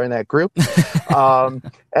 please don't join that group.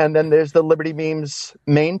 And then there's the Liberty Memes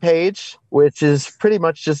main page, which is pretty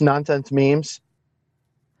much just nonsense memes.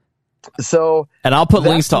 So, and I'll put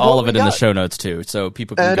links to all of it in the show notes too, so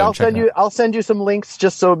people can go check it out. I'll send you some links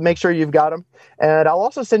just so make sure you've got them, and I'll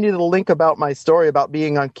also send you the link about my story about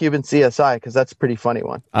being on Cuban CSI because that's a pretty funny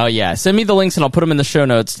one. Oh yeah, send me the links and I'll put them in the show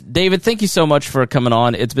notes. David, thank you so much for coming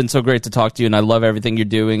on. It's been so great to talk to you, and I love everything you're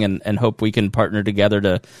doing, and hope we can partner together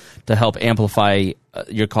to help amplify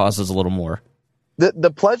your causes a little more.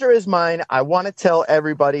 The pleasure is mine. I want to tell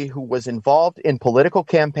everybody who was involved in political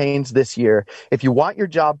campaigns this year, if you want your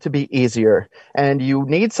job to be easier and you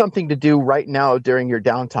need something to do right now during your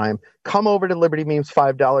downtime, come over to Liberty Memes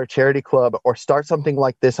 $5 Charity Club or start something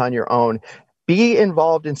like this on your own. Be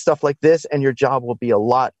involved in stuff like this and your job will be a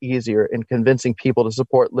lot easier in convincing people to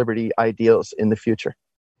support liberty ideals in the future.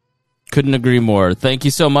 Couldn't agree more. Thank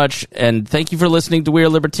you so much, and thank you for listening to We Are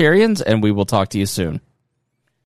Libertarians, and we will talk to you soon.